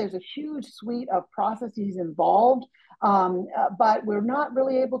know there's a huge suite of processes involved, but we're not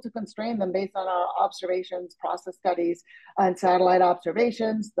really able to constrain them based on our observations, process studies, and satellite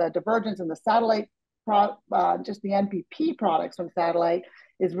observations. The divergence in the satellite, just the NPP products from satellite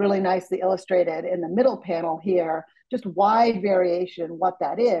is really nicely illustrated in the middle panel here, just wide variation, what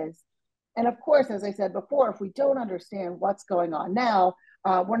that is. And of course, as I said before, if we don't understand what's going on now,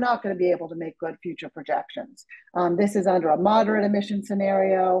 we're not going to be able to make good future projections. This is under a moderate emission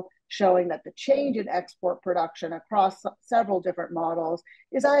scenario, showing that the change in export production across several different models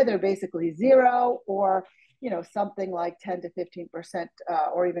is either basically zero or something like 10 to 15%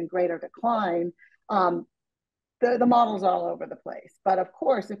 or even greater decline. The model's all over the place. But of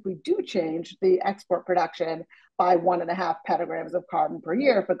course, if we do change the export production by 1.5 petagrams of carbon per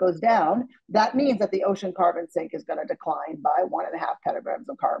year, if it goes down, that means that the ocean carbon sink is going to decline by 1.5 petagrams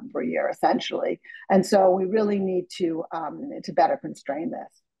of carbon per year, essentially. And so we really need to better constrain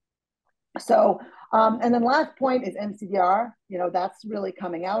this. So, and then last point is MCDR. That's really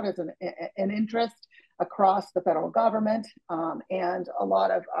coming out as an interest across the federal government, and a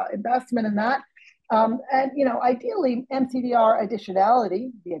lot of investment in that. And ideally, MCDR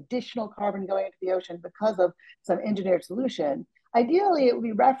additionality, the additional carbon going into the ocean because of some engineered solution, ideally it would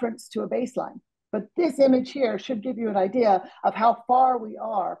be referenced to a baseline. But this image here should give you an idea of how far we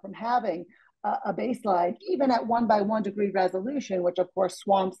are from having a baseline, even at 1 by 1 degree resolution, which of course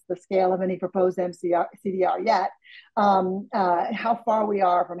swamps the scale of any proposed CDR yet, how far we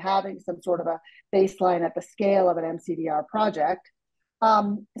are from having some sort of a baseline at the scale of an MCDR project.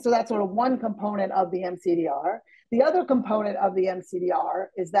 So that's sort of one component of the MCDR. The other component of the MCDR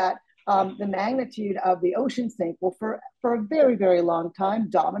is that the magnitude of the ocean sink will, for a very, very long time,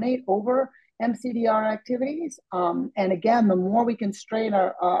 dominate over MCDR activities. And again, the more we constrain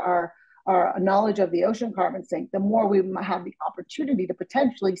our knowledge of the ocean carbon sink, the more we have the opportunity to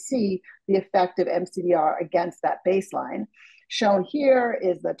potentially see the effect of MCDR against that baseline. Shown here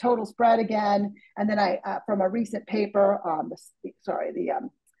is the total spread again, and then from a recent paper,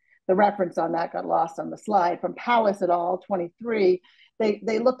 the reference on that got lost on the slide, from Powis et al. 23.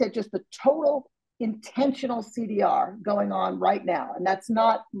 They looked at just the total intentional CDR going on right now, and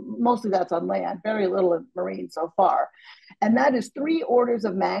mostly that's on land, very little in marine so far, and that is 3 orders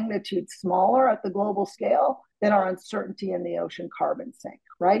of magnitude smaller at the global scale than our uncertainty in the ocean carbon sink,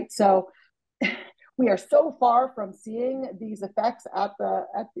 right? So we are so far from seeing these effects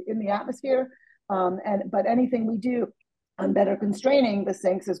in the atmosphere, but anything we do on better constraining the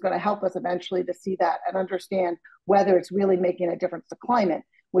sinks is going to help us eventually to see that and understand whether it's really making a difference to climate,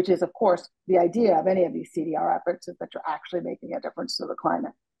 which is, of course, the idea of any of these CDR efforts, is that you're actually making a difference to the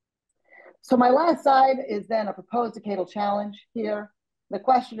climate. So my last slide is then a proposed decadal challenge here. The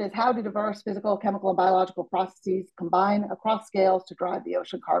question is, how do diverse physical, chemical, and biological processes combine across scales to drive the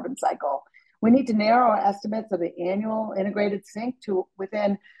ocean carbon cycle? We need to narrow our estimates of the annual integrated sink to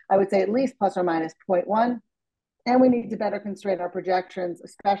within, I would say, at least plus or minus 0.1. And we need to better constrain our projections,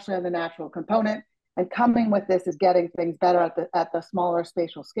 especially on the natural component. And coming with this is getting things better at the smaller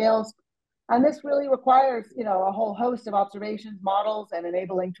spatial scales. And this really requires, a whole host of observations, models, and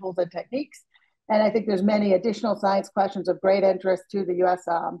enabling tools and techniques. And I think there's many additional science questions of great interest to the U.S.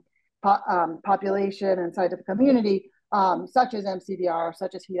 Population and scientific community, such as MCDR,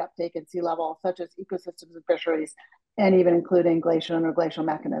 such as heat uptake and sea level, such as ecosystems and fisheries, and even including glacial and interglacial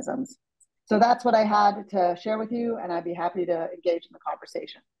mechanisms. So that's what I had to share with you, and I'd be happy to engage in the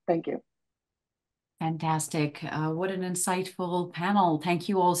conversation. Thank you. Fantastic. What an insightful panel. Thank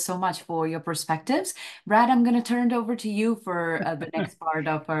you all so much for your perspectives. Brad, I'm going to turn it over to you for the next part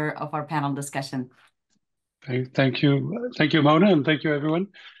of our panel discussion. Thank you, Mona, and thank you, everyone.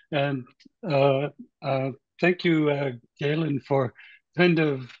 And thank you, Galen, for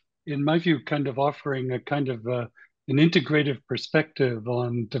in my view, offering an integrative perspective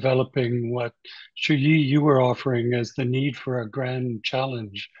on developing what Shuyi, you were offering as the need for a grand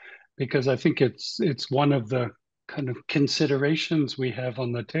challenge because I think it's one of the kind of considerations we have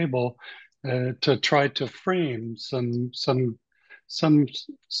on the table to try to frame some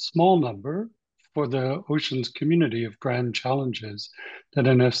small number for the oceans community of grand challenges that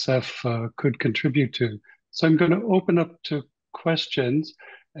NSF could contribute to. So I'm going to open up to questions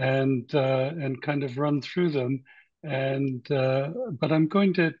and kind of run through them. And but I'm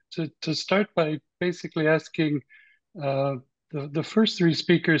going to start by basically asking the first three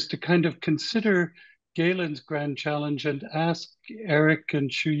speakers to kind of consider Galen's grand challenge and ask Eric and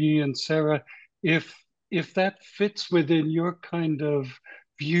Shuyi and Sarah if that fits within your kind of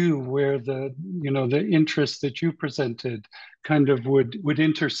view, where the interests that you presented kind of would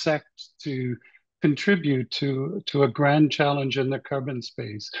intersect to contribute to a grand challenge in the carbon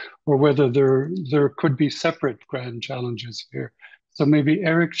space, or whether there could be separate grand challenges here. So maybe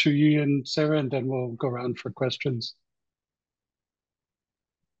Eric, Shuyi, and Sarah, and then we'll go around for questions.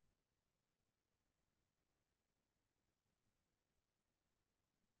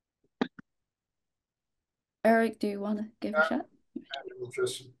 Eric, do you want to give a shot? I'm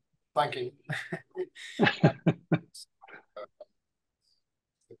just thinking the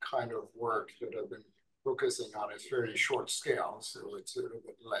kind of work that I've been focusing on is very short scale, so it's a little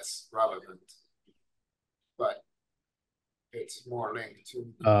bit less relevant, but it's more linked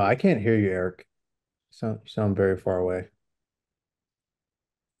to. I can't hear you, Eric. You sound very far away.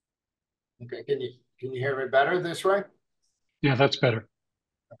 Okay, can you hear me better this way? Yeah, that's better.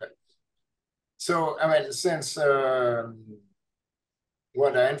 Okay. So I mean, since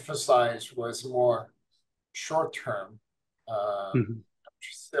what I emphasized was more short term,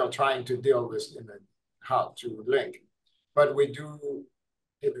 still trying to deal with how to link, but we do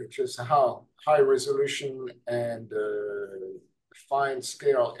just how high resolution and fine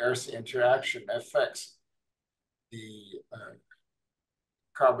scale air-sea interaction affects the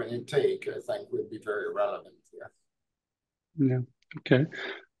carbon intake, I think would be very relevant here. Yeah, okay.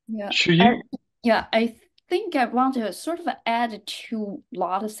 Yeah. Shuyi? I think I want to sort of add to a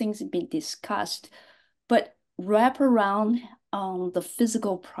lot of things being discussed, but wrap around on the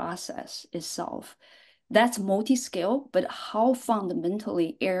physical process itself. That's multi-scale, but how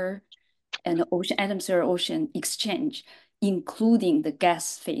fundamentally air and ocean, atmosphere, ocean exchange, including the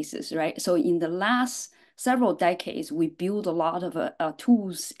gas phases, right? So in the last several decades, we build a lot of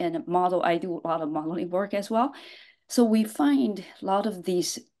tools and model. I do a lot of modeling work as well. So we find a lot of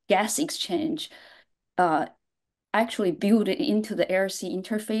these gas exchange actually build it into the air-sea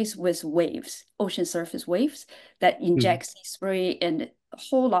interface with waves, ocean surface waves that inject sea spray and a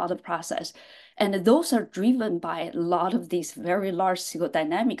whole lot of process. And those are driven by a lot of these very large scale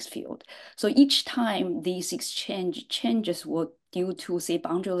dynamics field. So each time these exchange changes will due to, say,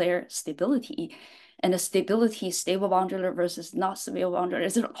 boundary layer stability, and the stability, stable boundary layer versus not stable boundary layer,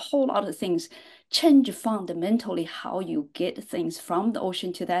 there's a whole lot of things change fundamentally how you get things from the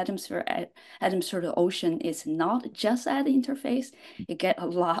ocean to the atmosphere. Atmosphere to ocean is not just at the interface. You get a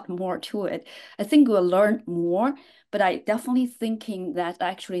lot more to it. I think we'll learn more, but I definitely thinking that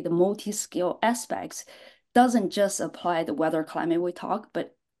actually the multi-scale aspects doesn't just apply the weather climate we talk,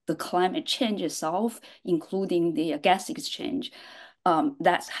 but the climate change itself, including the gas exchange,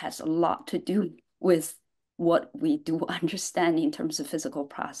 that has a lot to do with what we do understand in terms of physical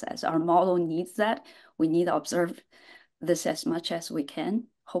process. Our model needs that. We need to observe this as much as we can.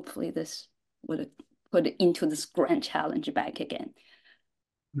 Hopefully this would put it into this grand challenge back again.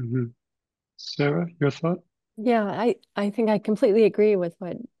 Sarah, your thought? Yeah, I think I completely agree with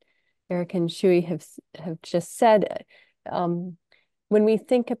what Eric and Shuyi have just said. When we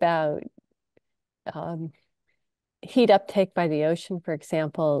think about heat uptake by the ocean, for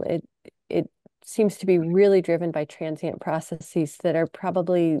example, it seems to be really driven by transient processes that are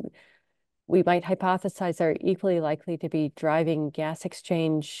probably, we might hypothesize, are equally likely to be driving gas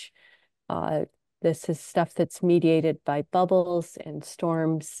exchange. This is stuff that's mediated by bubbles and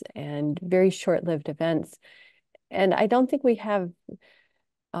storms and very short-lived events. And I don't think we have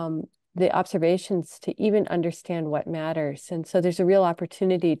the observations to even understand what matters. And so there's a real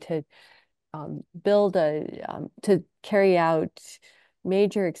opportunity to to carry out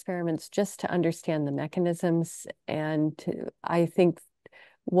major experiments just to understand the mechanisms. And I think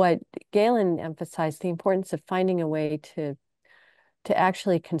what Galen emphasized, the importance of finding a way to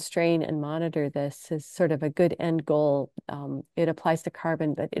actually constrain and monitor this is sort of a good end goal. It applies to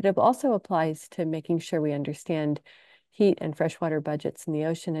carbon, but it also applies to making sure we understand heat and freshwater budgets in the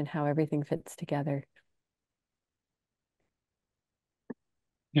ocean and how everything fits together.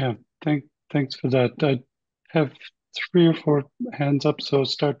 Yeah, thanks for that. I have 3 or 4 hands up, so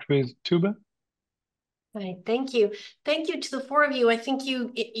start with Tuba. Right, thank you. Thank you to the four of you. I think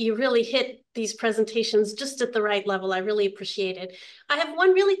you really hit these presentations just at the right level. I really appreciate it. I have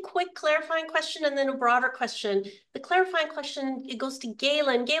one really quick clarifying question and then a broader question. The clarifying question, it goes to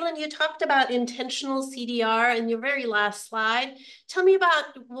Galen. Galen, you talked about intentional CDR in your very last slide. Tell me about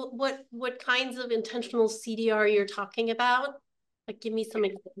what kinds of intentional CDR you're talking about. Like, give me some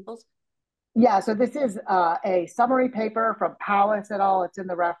examples. Yeah, so this is a summary paper from Powis et al. It's in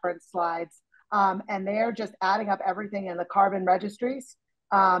the reference slides. And they're just adding up everything in the carbon registries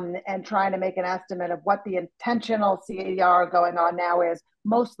and trying to make an estimate of what the intentional CDR going on now is.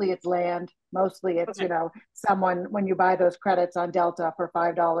 Mostly it's land. Mostly it's, Okay. someone, when you buy those credits on Delta for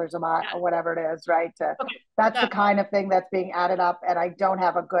 $5 a month or whatever it is, right? That's the kind of thing that's being added up. And I don't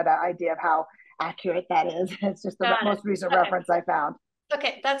have a good idea of how accurate that is. It's just the most recent reference I found.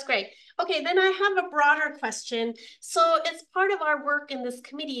 Okay, that's great. Okay, then I have a broader question. So as part of our work in this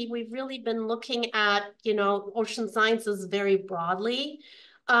committee, we've really been looking at, ocean sciences very broadly.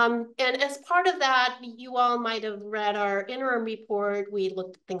 And as part of that, you all might have read our interim report. We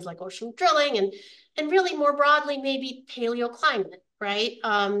looked at things like ocean drilling and really more broadly, maybe paleoclimate, right?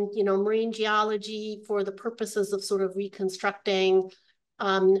 Marine geology for the purposes of sort of reconstructing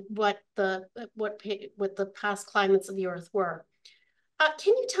what the past climates of the Earth were.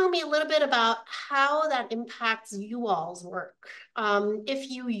 Can you tell me a little bit about how that impacts you all's work? If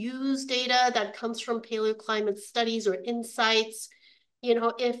you use data that comes from paleoclimate studies or insights,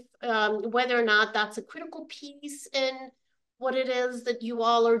 if whether or not that's a critical piece in what it is that you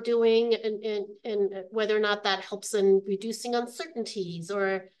all are doing and whether or not that helps in reducing uncertainties,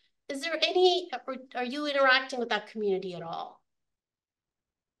 or is there are you interacting with that community at all?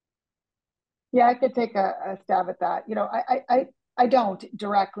 Yeah, I could take a stab at that. I don't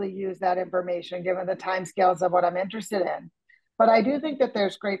directly use that information given the timescales of what I'm interested in. But I do think that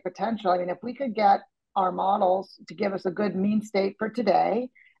there's great potential. I mean, if we could get our models to give us a good mean state for today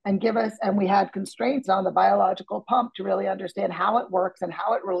and we had constraints on the biological pump to really understand how it works and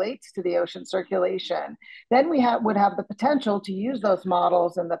how it relates to the ocean circulation, then we would have the potential to use those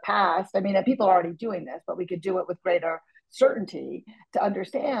models in the past. I mean, and people are already doing this, but we could do it with greater certainty to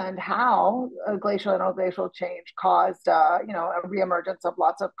understand how glacial and glacial change caused, a reemergence of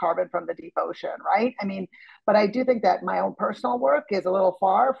lots of carbon from the deep ocean, right? I mean, but I do think that my own personal work is a little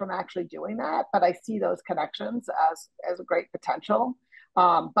far from actually doing that, but I see those connections as a great potential.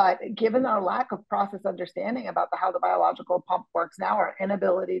 But given our lack of process understanding about how the biological pump works now, our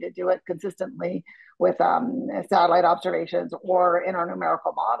inability to do it consistently with satellite observations or in our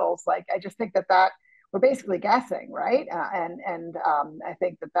numerical models, like I just think that we're basically guessing, right? And I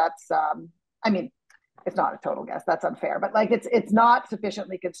think that's, I mean, it's not a total guess. That's unfair, but like it's not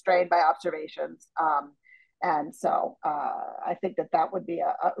sufficiently constrained by observations. And so I think that would be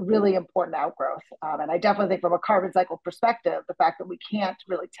a really important outgrowth. And I definitely think from a carbon cycle perspective, the fact that we can't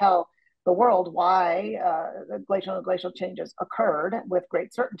really tell the world why the glacial changes occurred with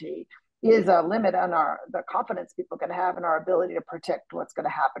great certainty is a limit on the confidence people can have in our ability to predict what's going to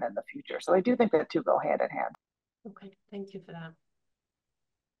happen in the future. So I do think that two go hand in hand. Okay, thank you for that.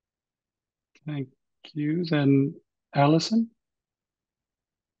 Thank you. Then Allison.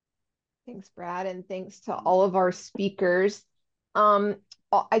 Thanks, Brad, and thanks to all of our speakers.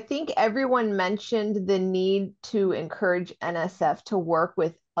 I think everyone mentioned the need to encourage NSF to work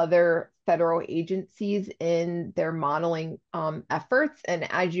with other federal agencies in their modeling efforts.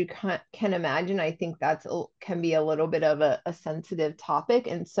 And as you can imagine, I think can be a little bit of a sensitive topic.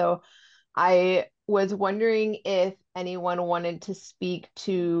 And so I was wondering if anyone wanted to speak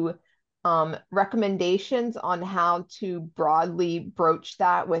to recommendations on how to broadly broach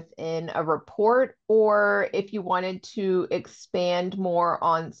that within a report, or if you wanted to expand more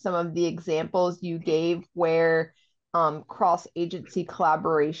on some of the examples you gave where cross-agency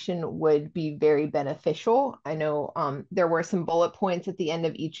collaboration would be very beneficial. I know there were some bullet points at the end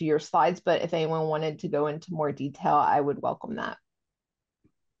of each of your slides, but if anyone wanted to go into more detail, I would welcome that.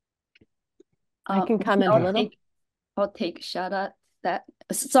 I can comment a little. I'll take a shot at that.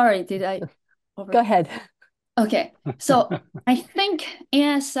 Sorry, did I? Go ahead. Okay, so I think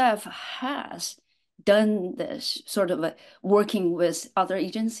NSF has done this sort of working with other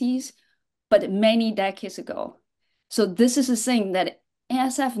agencies, but many decades ago. So this is a thing that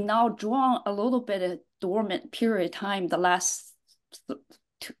NSF now drawn a little bit of dormant period of time, the last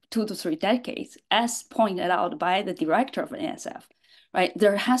 2 to 3 decades, as pointed out by the director of NSF, right?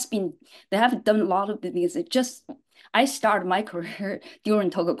 They have done a lot of things. I started my career during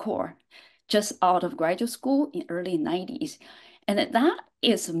Toga Corps, just out of graduate school in early 90s. And that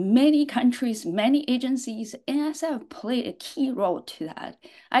is many countries, many agencies, NSF played a key role to that,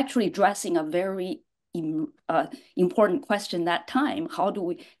 actually addressing a very important question that time.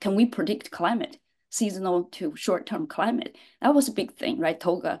 Can we predict climate, seasonal to short-term climate? That was a big thing, right?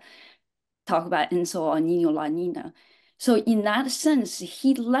 Toga talk about Enso or Nino La Nina. So in that sense,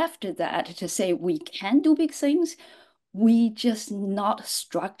 he left that to say we can do big things. We just not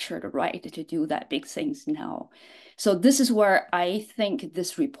structured right to do that big things now. So this is where I think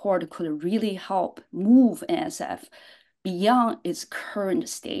this report could really help move NSF beyond its current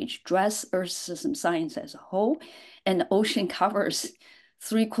stage, address Earth system science as a whole, and the ocean covers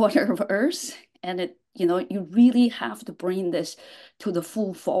 3/4 of Earth. And you really have to bring this to the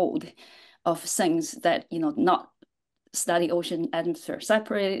full fold of things that, not study ocean atmosphere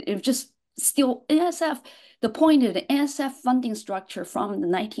separated. It just still NSF. The point is the NSF funding structure from the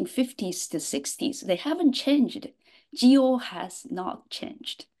 1950s to 60s, they haven't changed. Geo has not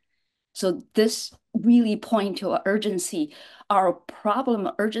changed. So this really point to an urgency. Our problem,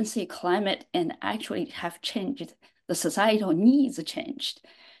 urgency, climate, and actually have changed. The societal needs changed.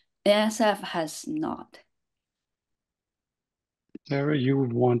 NSF has not. Sarah, you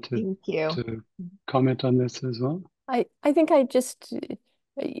would want to comment on this as well? I think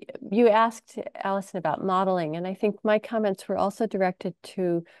you asked Allison about modeling, and I think my comments were also directed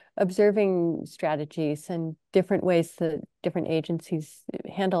to observing strategies and different ways that different agencies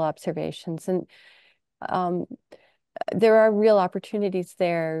handle observations. And there are real opportunities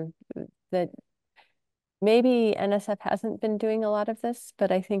there that maybe NSF hasn't been doing a lot of this, but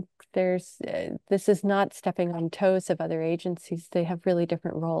I think this is not stepping on toes of other agencies. They have really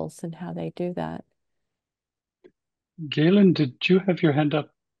different roles in how they do that. Galen, did you have your hand up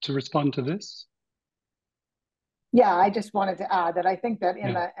to respond to this? Yeah, I just wanted to add that I think that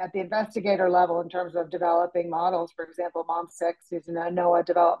at the investigator level, in terms of developing models, for example, MOM6 is a NOAA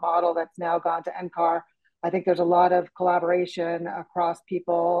developed model that's now gone to NCAR. I think there's a lot of collaboration across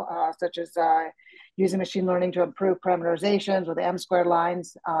people, such as using machine learning to improve parameterizations with M-squared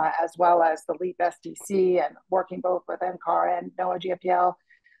lines, as well as the LEAP SDC and working both with NCAR and NOAA GFPL.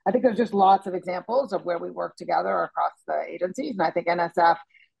 I think there's just lots of examples of where we work together across the agencies. And I think NSF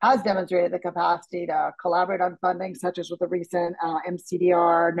has demonstrated the capacity to collaborate on funding, such as with the recent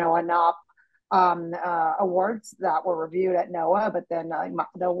MCDR, NOAA NOP awards that were reviewed at NOAA, but then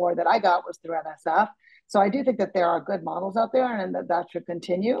the award that I got was through NSF. So I do think that there are good models out there and that should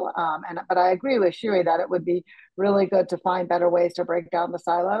continue. But I agree with Shiri that it would be really good to find better ways to break down the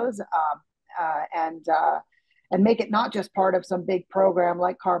silos and make it not just part of some big program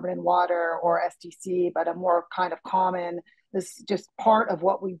like Carbon and Water or SDC, but a more kind of common, this just part of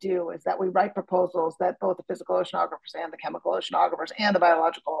what we do is that we write proposals that both the physical oceanographers and the chemical oceanographers and the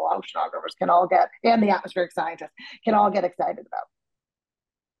biological oceanographers can all get, and the atmospheric scientists can all get excited about.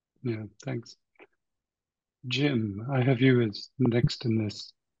 Yeah, thanks. Jim, I have you as next in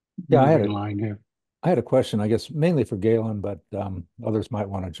this line here. I had a question, I guess, mainly for Galen, but others might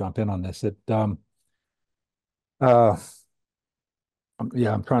want to jump in on this. I'm trying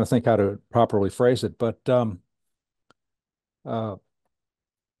to think how to properly phrase it, but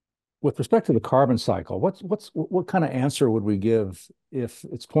with respect to the carbon cycle, what kind of answer would we give if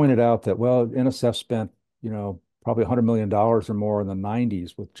it's pointed out that, well, NSF spent, probably $100 million or more in the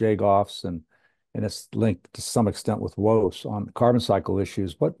 90s with JGOFs and it's linked to some extent with WOS on carbon cycle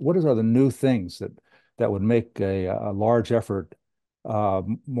issues. What are the new things that would make a large effort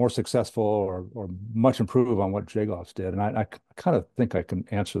more successful or much improve on what JGOFs did? And I kind of think I can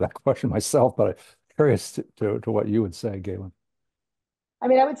answer that question myself, but I'm curious to what you would say, Galen. I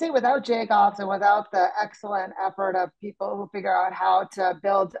mean, I would say without JGOFs and without the excellent effort of people who figure out how to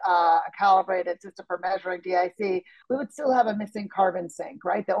build a calibrated system for measuring DIC, we would still have a missing carbon sink,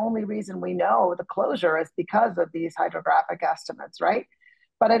 right? The only reason we know the closure is because of these hydrographic estimates, right?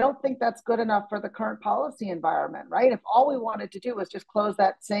 But I don't think that's good enough for the current policy environment, right? If all we wanted to do was just close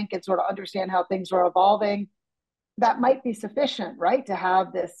that sink and sort of understand how things were evolving, that might be sufficient, right? To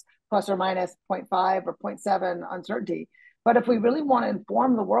have this plus or minus 0.5 or 0.7 uncertainty. But if we really want to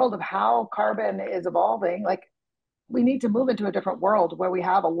inform the world of how carbon is evolving, like we need to move into a different world where we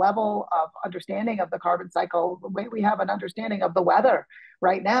have a level of understanding of the carbon cycle, the way we have an understanding of the weather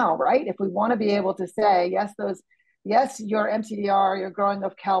right now, right? If we want to be able to say, yes, your MCDR, your growing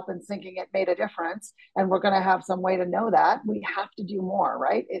of kelp and sinking it made a difference, and we're going to have some way to know that, we have to do more,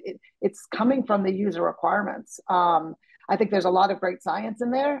 right? It's coming from the user requirements. I think there's a lot of great science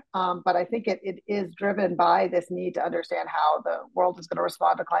in there, but I think it is driven by this need to understand how the world is going to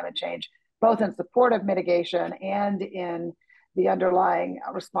respond to climate change, both in support of mitigation and in the underlying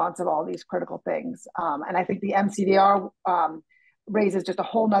response of all these critical things. And I think the MCDR raises just a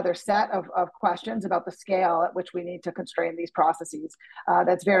whole nother set of questions about the scale at which we need to constrain these processes.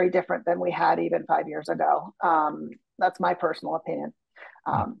 That's very different than we had even 5 years ago. That's my personal opinion.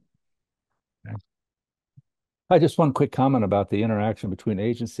 I just one quick comment about the interaction between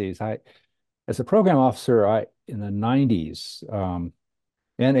agencies. As a program officer, in the 90s,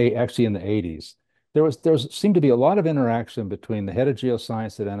 and actually in the 80s, there seemed to be a lot of interaction between the head of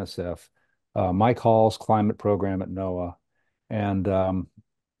geoscience at NSF, Mike Hall's climate program at NOAA, and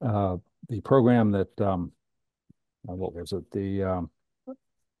the program that what was it?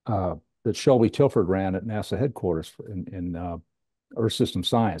 That Shelby Tilford ran at NASA headquarters in Earth System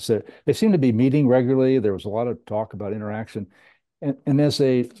Science. They seemed to be meeting regularly. There was a lot of talk about interaction. And as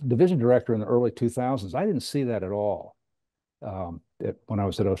a division director in the early 2000s, I didn't see that at all when I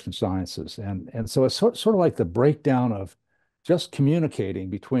was at Ocean Sciences. And so it's sort of like the breakdown of just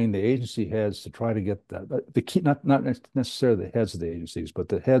communicating between the agency heads to try to get the key, not necessarily the heads of the agencies, but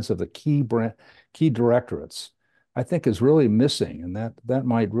the heads of the key directorates, I think is really missing. And that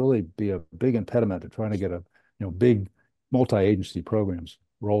might really be a big impediment to trying to get big multi-agency programs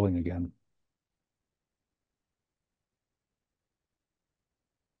rolling again.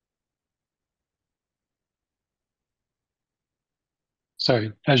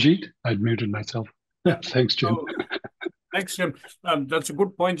 Sorry, Ajit, I'd muted myself. Thanks, Jim. Thanks, Jim. That's a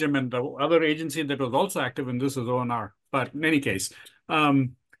good point, Jim. And the other agency that was also active in this is ONR. But in any case,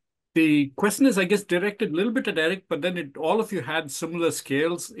 the question is, I guess, directed a little bit at Eric, but then all of you had similar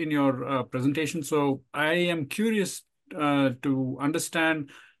scales in your presentation. So I am curious to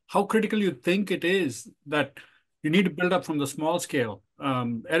understand how critical you think it is that you need to build up from the small scale.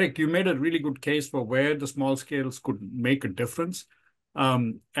 Eric, you made a really good case for where the small scales could make a difference.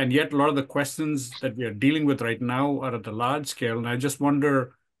 And yet a lot of the questions that we are dealing with right now are at the large scale. And I just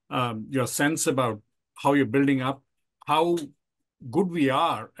wonder your sense about how you're building up, how good we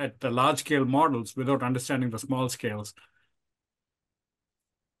are at the large scale models without understanding the small scales.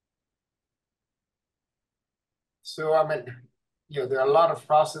 So, I mean, there are a lot of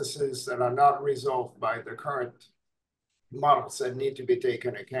processes that are not resolved by the current models that need to be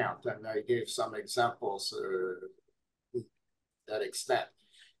taken account. And I gave some examples to that extent.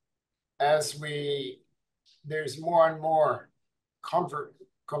 As there's more and more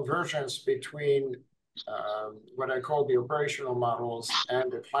convergence between what I call the operational models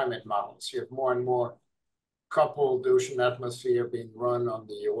and the climate models. You have more and more coupled ocean atmosphere being run on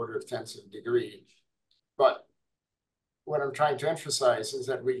the order of tenths of a degree. But what I'm trying to emphasize is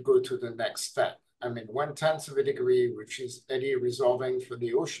that we go to the next step. I mean, 1/10 of a degree, which is eddy resolving for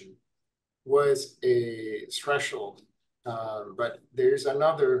the ocean, was a threshold. But there's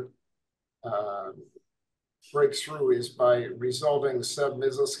another breakthrough is by resolving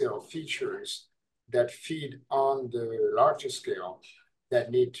sub-mesoscale features that feed on the larger scale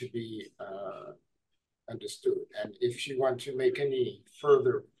that need to be understood. And if you want to make any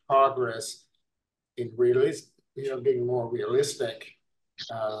further progress in being more realistic,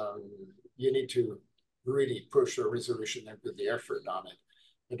 you need to really push the resolution and put the effort on it.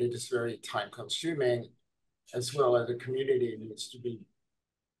 But it is very time consuming, as well as the community needs to be,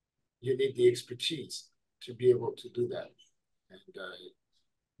 you need the expertise to be able to do that. And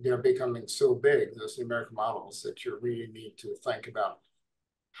they're becoming so big, those numeric models, that you really need to think about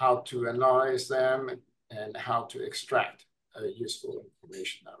how to analyze them and how to extract useful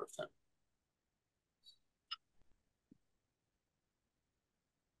information out of them.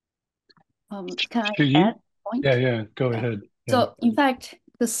 Can I add a point? Yeah, go ahead. Yeah. So in fact,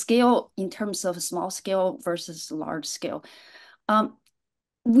 the scale in terms of small scale versus large scale,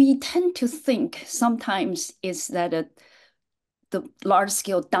 we tend to think sometimes is that the large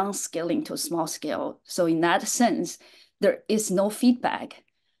scale downscaling to small scale. So in that sense, there is no feedback.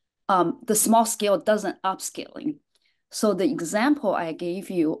 The small scale doesn't upscaling. So the example I gave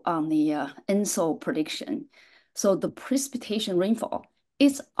you on the ENSO prediction, so the precipitation rainfall,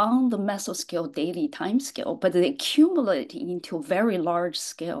 it's on the mesoscale daily time scale, but they accumulate into a very large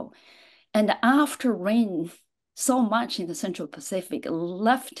scale. And after rain so much in the Central Pacific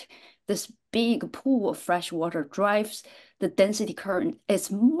left this big pool of fresh water drives the density current.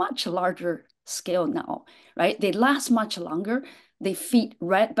 It's much larger scale now, right? They last much longer. They feed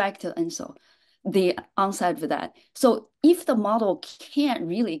right back to ENSO, the onside of that. So if the model can't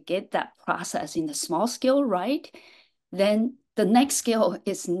really get that process in the small scale right, then the next scale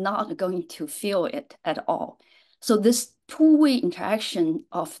is not going to feel it at all. So this two-way interaction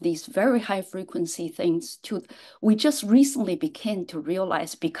of these very high frequency things we just recently began to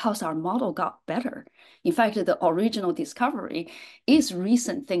realize because our model got better In fact, the original discovery is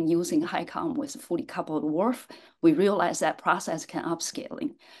recent thing using HiCom with fully coupled wharf. We realized that process can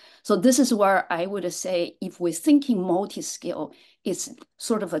upscaling. So this is where I would say if we're thinking multi-scale, it's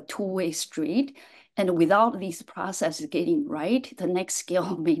sort of a two-way street. And without these processes getting right, the next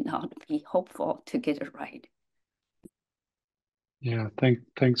scale may not be hopeful to get it right. Yeah,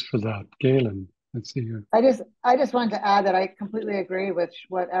 thanks for that. Galen, let's see you. I just wanted to add that I completely agree with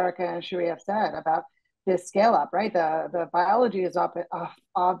what Erica and Shui have said about this scale up, right? The biology is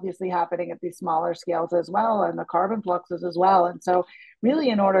obviously happening at these smaller scales as well, and the carbon fluxes as well. And so really,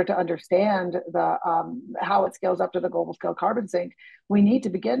 in order to understand the how it scales up to the global scale carbon sink, we need to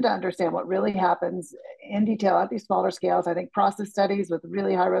begin to understand what really happens in detail at these smaller scales. I think process studies with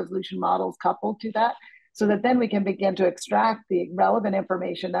really high resolution models coupled to that, so that then we can begin to extract the relevant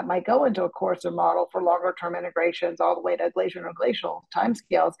information that might go into a coarser model for longer term integrations all the way to glacial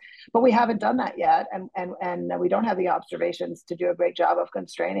timescales. But we haven't done that yet, and we don't have the observations to do a great job of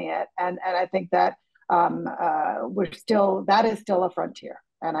constraining it. And I think that that is still a frontier.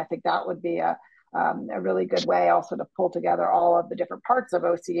 And I think that would be a really good way also to pull together all of the different parts of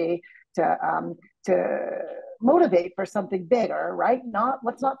OCE to motivate for something bigger, right?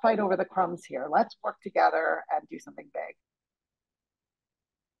 Let's not fight over the crumbs here. Let's work together and do something big.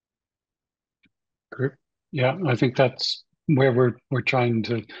 Great. Yeah, I think that's where we're trying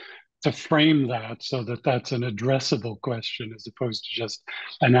to frame that so that that's an addressable question as opposed to just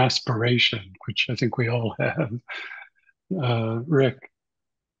an aspiration, which I think we all have. Rick.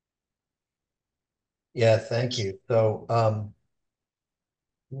 Yeah, thank you. So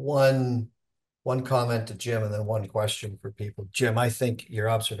one comment to Jim and then one question for people. Jim, I think your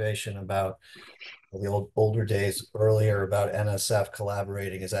observation about the older days earlier about NSF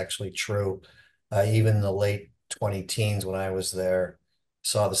collaborating is actually true. Even in the late 20-teens when I was there,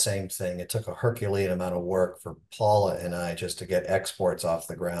 saw the same thing. It took a Herculean amount of work for Paula and I just to get exports off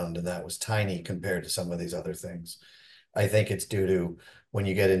the ground, and that was tiny compared to some of these other things. I think it's due to when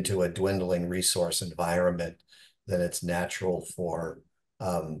you get into a dwindling resource environment, then it's natural for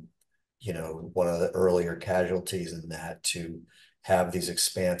one of the earlier casualties in that to have these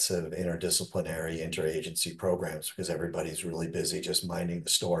expansive interdisciplinary interagency programs because everybody's really busy just minding the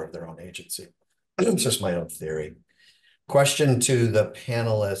store of their own agency. It's just my own theory. Question to the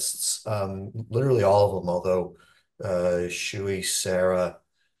panelists, literally all of them, although Shui, Sarah,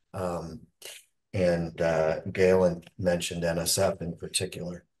 and Galen mentioned NSF in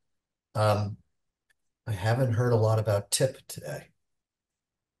particular. I haven't heard a lot about TIP today.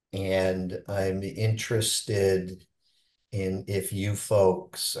 And I'm interested in if you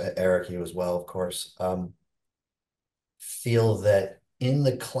folks, Eric, you as well, of course, feel that in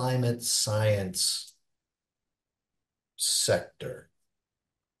the climate science sector,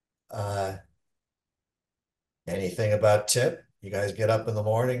 anything about TIP? You guys get up in the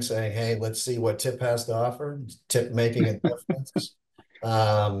morning saying, hey, let's see what TIP has to offer. Is TIP making a difference?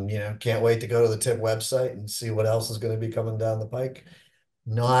 Can't wait to go to the TIP website and see what else is going to be coming down the pike.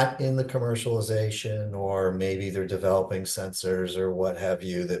 Not in the commercialization, or maybe they're developing sensors or what have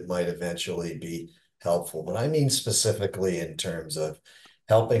you that might eventually be helpful. But I mean specifically in terms of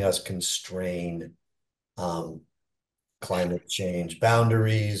helping us constrain climate change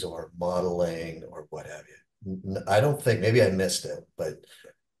boundaries or modeling or what have you. I don't think, maybe I missed it, but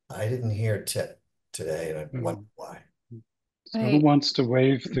I didn't hear TIP today, and I wonder why. So who wants to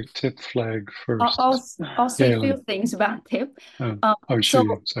wave the TIP flag first? I'll say a few things about TIP.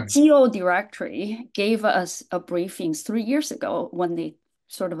 Sorry. Geo Directory gave us a briefing 3 years ago when they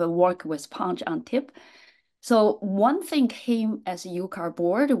sort of worked with Punch on TIP. So one thing came as a UCAR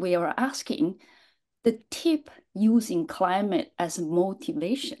board, we are asking the TIP using climate as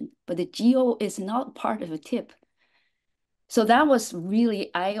motivation, but the Geo is not part of a TIP. So that was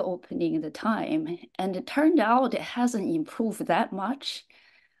really eye-opening at the time. And it turned out it hasn't improved that much.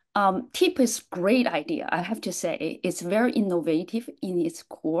 TIP is a great idea, I have to say. It's very innovative in its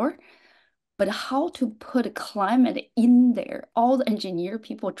core. But how to put climate in there? All the engineer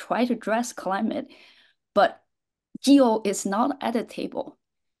people try to address climate, but Geo is not at the table.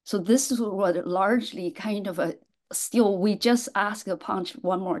 So this is what largely kind of still, we just ask the Punch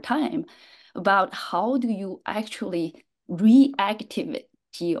one more time about how do you actually reactivate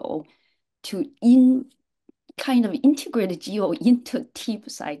Geo to kind of integrate Geo into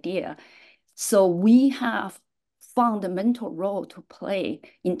TIP's idea. So we have fundamental role to play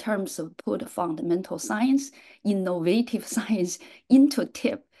in terms of put fundamental science, innovative science into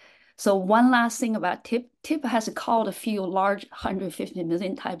TIP. So one last thing about TIP, TIP has called a few large 150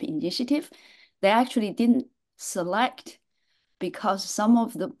 million type initiative. They actually didn't select because some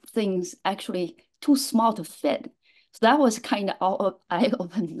of the things actually too small to fit. So that was kind of our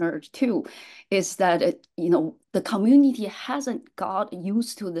eye-opener too, is that, the community hasn't got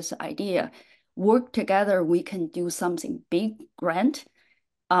used to this idea. Work together, we can do something big, grand.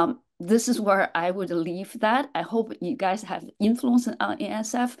 This is where I would leave that. I hope you guys have influence on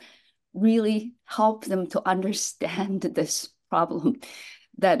NSF, really help them to understand this problem,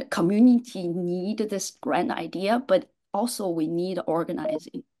 that community need this grand idea, but also we need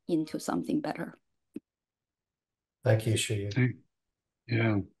organizing into something better. Thank you, Shi.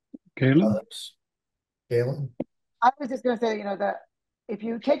 Yeah. Galen? Galen? I was just going to say, if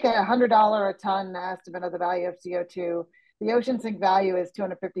you take $100 a ton estimate of the value of CO2, the ocean sink value is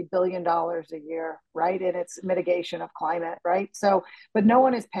 $250 billion a year, right? And it's mitigation of climate, right? So, but no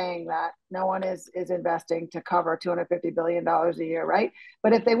one is paying that. No one is investing to cover $250 billion a year, right?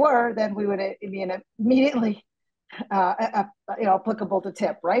 But if they were, then we would be immediately applicable to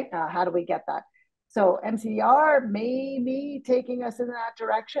tip, right? How do we get that? So MCDR may be taking us in that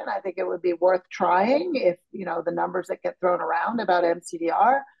direction. I think it would be worth trying if, the numbers that get thrown around about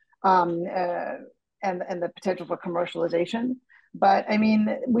MCDR and the potential for commercialization. But I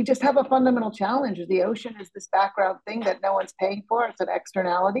mean, we just have a fundamental challenge. The ocean is this background thing that no one's paying for. It's an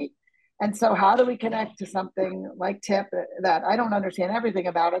externality. And so how do we connect to something like TIP that I don't understand everything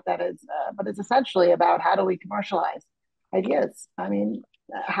about it, but it's essentially about how do we commercialize ideas? I mean,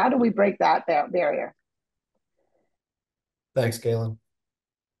 how do we break that barrier? Thanks, Galen.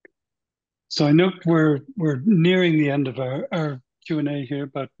 So I know we're nearing the end of our Q&A here,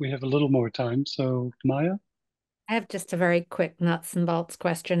 but we have a little more time. So Maya? I have just a very quick nuts and bolts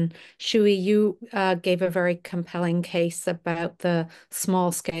question. Shui, you gave a very compelling case about the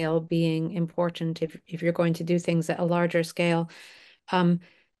small scale being important if you're going to do things at a larger scale.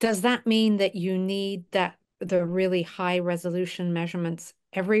 Does that mean that you need the really high resolution measurements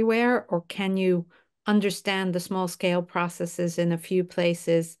everywhere, or can you understand the small scale processes in a few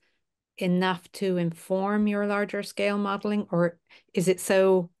places enough to inform your larger scale modeling, or is it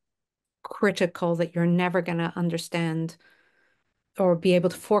so critical that you're never going to understand or be able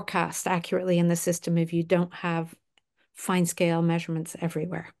to forecast accurately in the system if you don't have fine scale measurements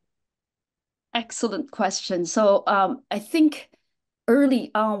everywhere? Excellent question. So I think early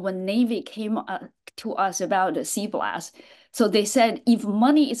on when Navy came to us about the sea blast, so they said, if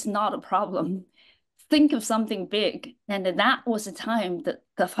money is not a problem, think of something big. And that was the time that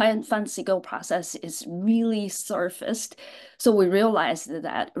the fine scale process is really surfaced. So we realized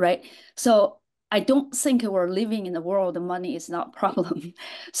that, right? So I don't think we're living in a world the money is not a problem.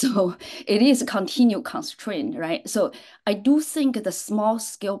 So it is a continued constraint, right? So I do think the small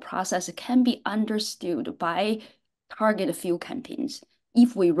scale process can be understood by target field campaigns.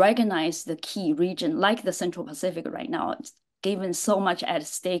 If we recognize the key region, like the Central Pacific right now, given so much at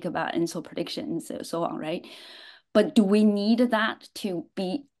stake about INSO predictions and so on, right? But do we need that to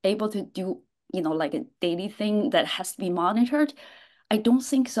be able to do, like a daily thing that has to be monitored? I don't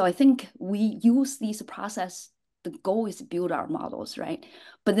think so. I think we use these process. The goal is to build our models, right?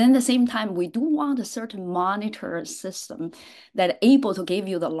 But then at the same time, we do want a certain monitor system that able to give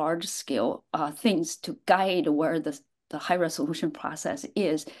you the large scale things to guide where the high resolution process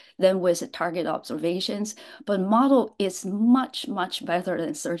is, then with target observations. But model is much, much better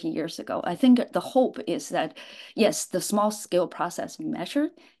than 30 years ago. I think the hope is that, yes, the small scale process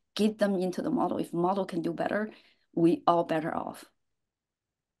measured, get them into the model. If model can do better, we all better off.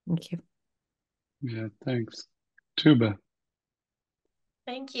 Thank you. Yeah, thanks. Tuba.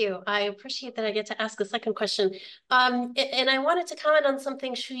 Thank you. I appreciate that I get to ask a second question. And I wanted to comment on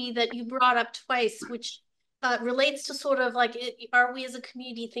something, Shui, that you brought up twice, which relates to sort of like, are we as a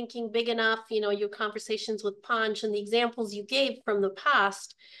community thinking big enough? Your conversations with Punch and the examples you gave from the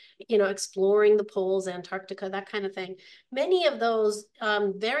past, exploring the poles, Antarctica, that kind of thing. Many of those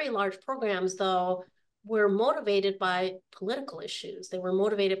very large programs, though, were motivated by political issues. They were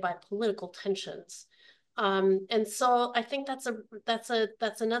motivated by political tensions. And so I think that's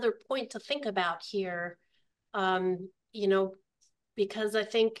another point to think about here, because I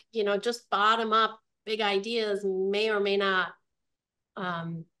think, just bottom up big ideas may or may not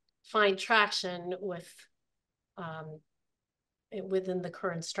find traction within the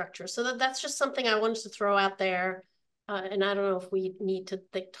current structure. So that's just something I wanted to throw out there. And I don't know if we need to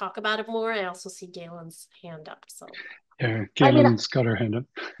talk about it more. I also see Galen's hand up. So yeah, Galen's got her hand up.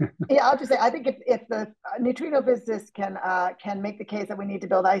 Yeah, I'll just say, I think if the neutrino physicists can make the case that we need to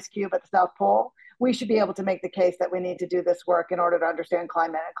build IceCube at the South Pole, we should be able to make the case that we need to do this work in order to understand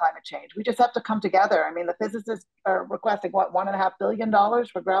climate and climate change. We just have to come together. I mean, the physicists are requesting, what, $1.5 billion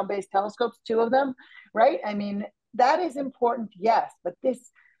for ground-based telescopes, 2 of them, right? I mean, that is important, yes, but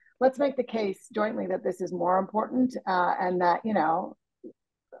let's make the case jointly that this is more important and that,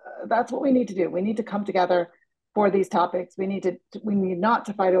 that's what we need to do. We need to come together for these topics. We need not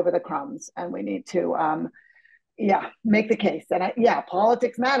to fight over the crumbs, and we need to, make the case. And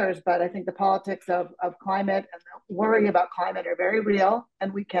politics matters, but I think the politics of climate and the worry about climate are very real,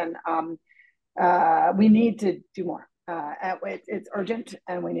 and we need to do more. It's urgent,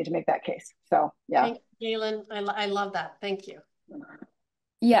 and we need to make that case. So, yeah. Thank you, Galen. I love that. Thank you.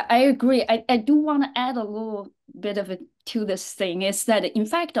 Yeah, I agree. I do want to add a little bit of it to this thing is that, in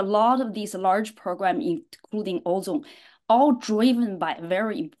fact, a lot of these large programs, including ozone, all driven by a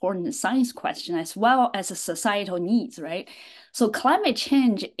very important science question as well as a societal needs, right? So climate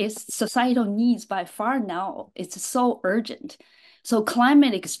change is societal needs by far now. It's so urgent. So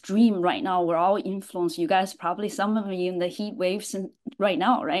climate extreme right now, we're all influenced. You guys probably, some of you in the heat waves right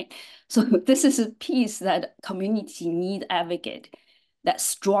now, right? So this is a piece that community need advocate that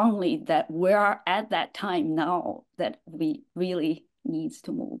strongly that we're at that time now that we really needs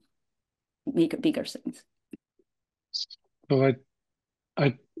to make a bigger things. So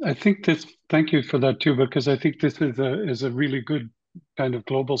I think this, thank you for that too, because I think this is a really good kind of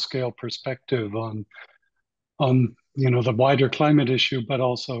global scale perspective on the wider climate issue, but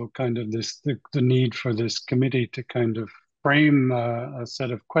also kind of the need for this committee to kind of frame a set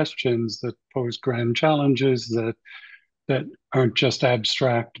of questions that pose grand challenges that aren't just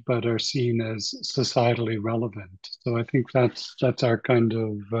abstract, but are seen as societally relevant. So I think that's our kind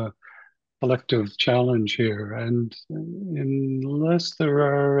of collective challenge here. And unless there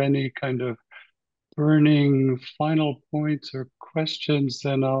are any kind of burning final points or questions,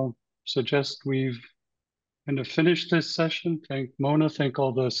 then I'll suggest we've kind of finished this session. Thank Mona, thank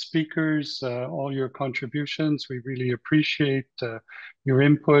all the speakers, all your contributions. We really appreciate your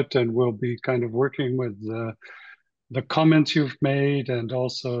input, and we'll be kind of working with the comments you've made and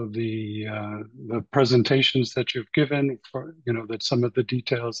also the presentations that you've given for, that some of the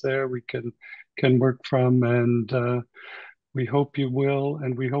details there we can work from. And we hope you will,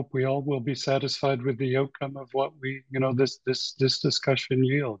 and we hope we all will be satisfied with the outcome of what this discussion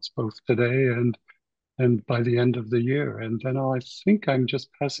yields, both today and by the end of the year. And then I think I'm just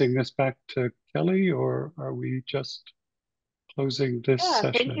passing this back to Kelly, or are we just closing this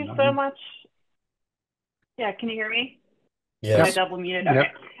session? Thank you so much. Yeah, can you hear me? Yes. Am I double muted? Okay.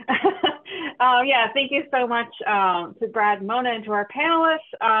 Yep. Thank you so much to Brad, Mona, and to our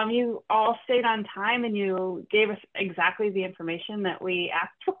panelists. You all stayed on time and you gave us exactly the information that we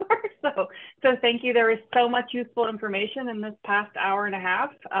asked for. So thank you. There was so much useful information in this past hour and a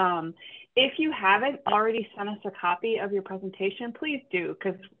half. If you haven't already sent us a copy of your presentation, please do,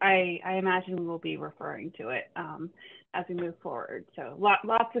 because I imagine we will be referring to it as we move forward. So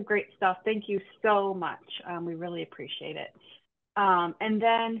lots of great stuff. Thank you so much. We really appreciate it. And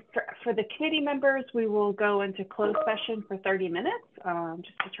then for the committee members, we will go into closed session for 30 minutes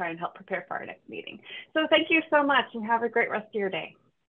just to try and help prepare for our next meeting. So thank you so much and have a great rest of your day.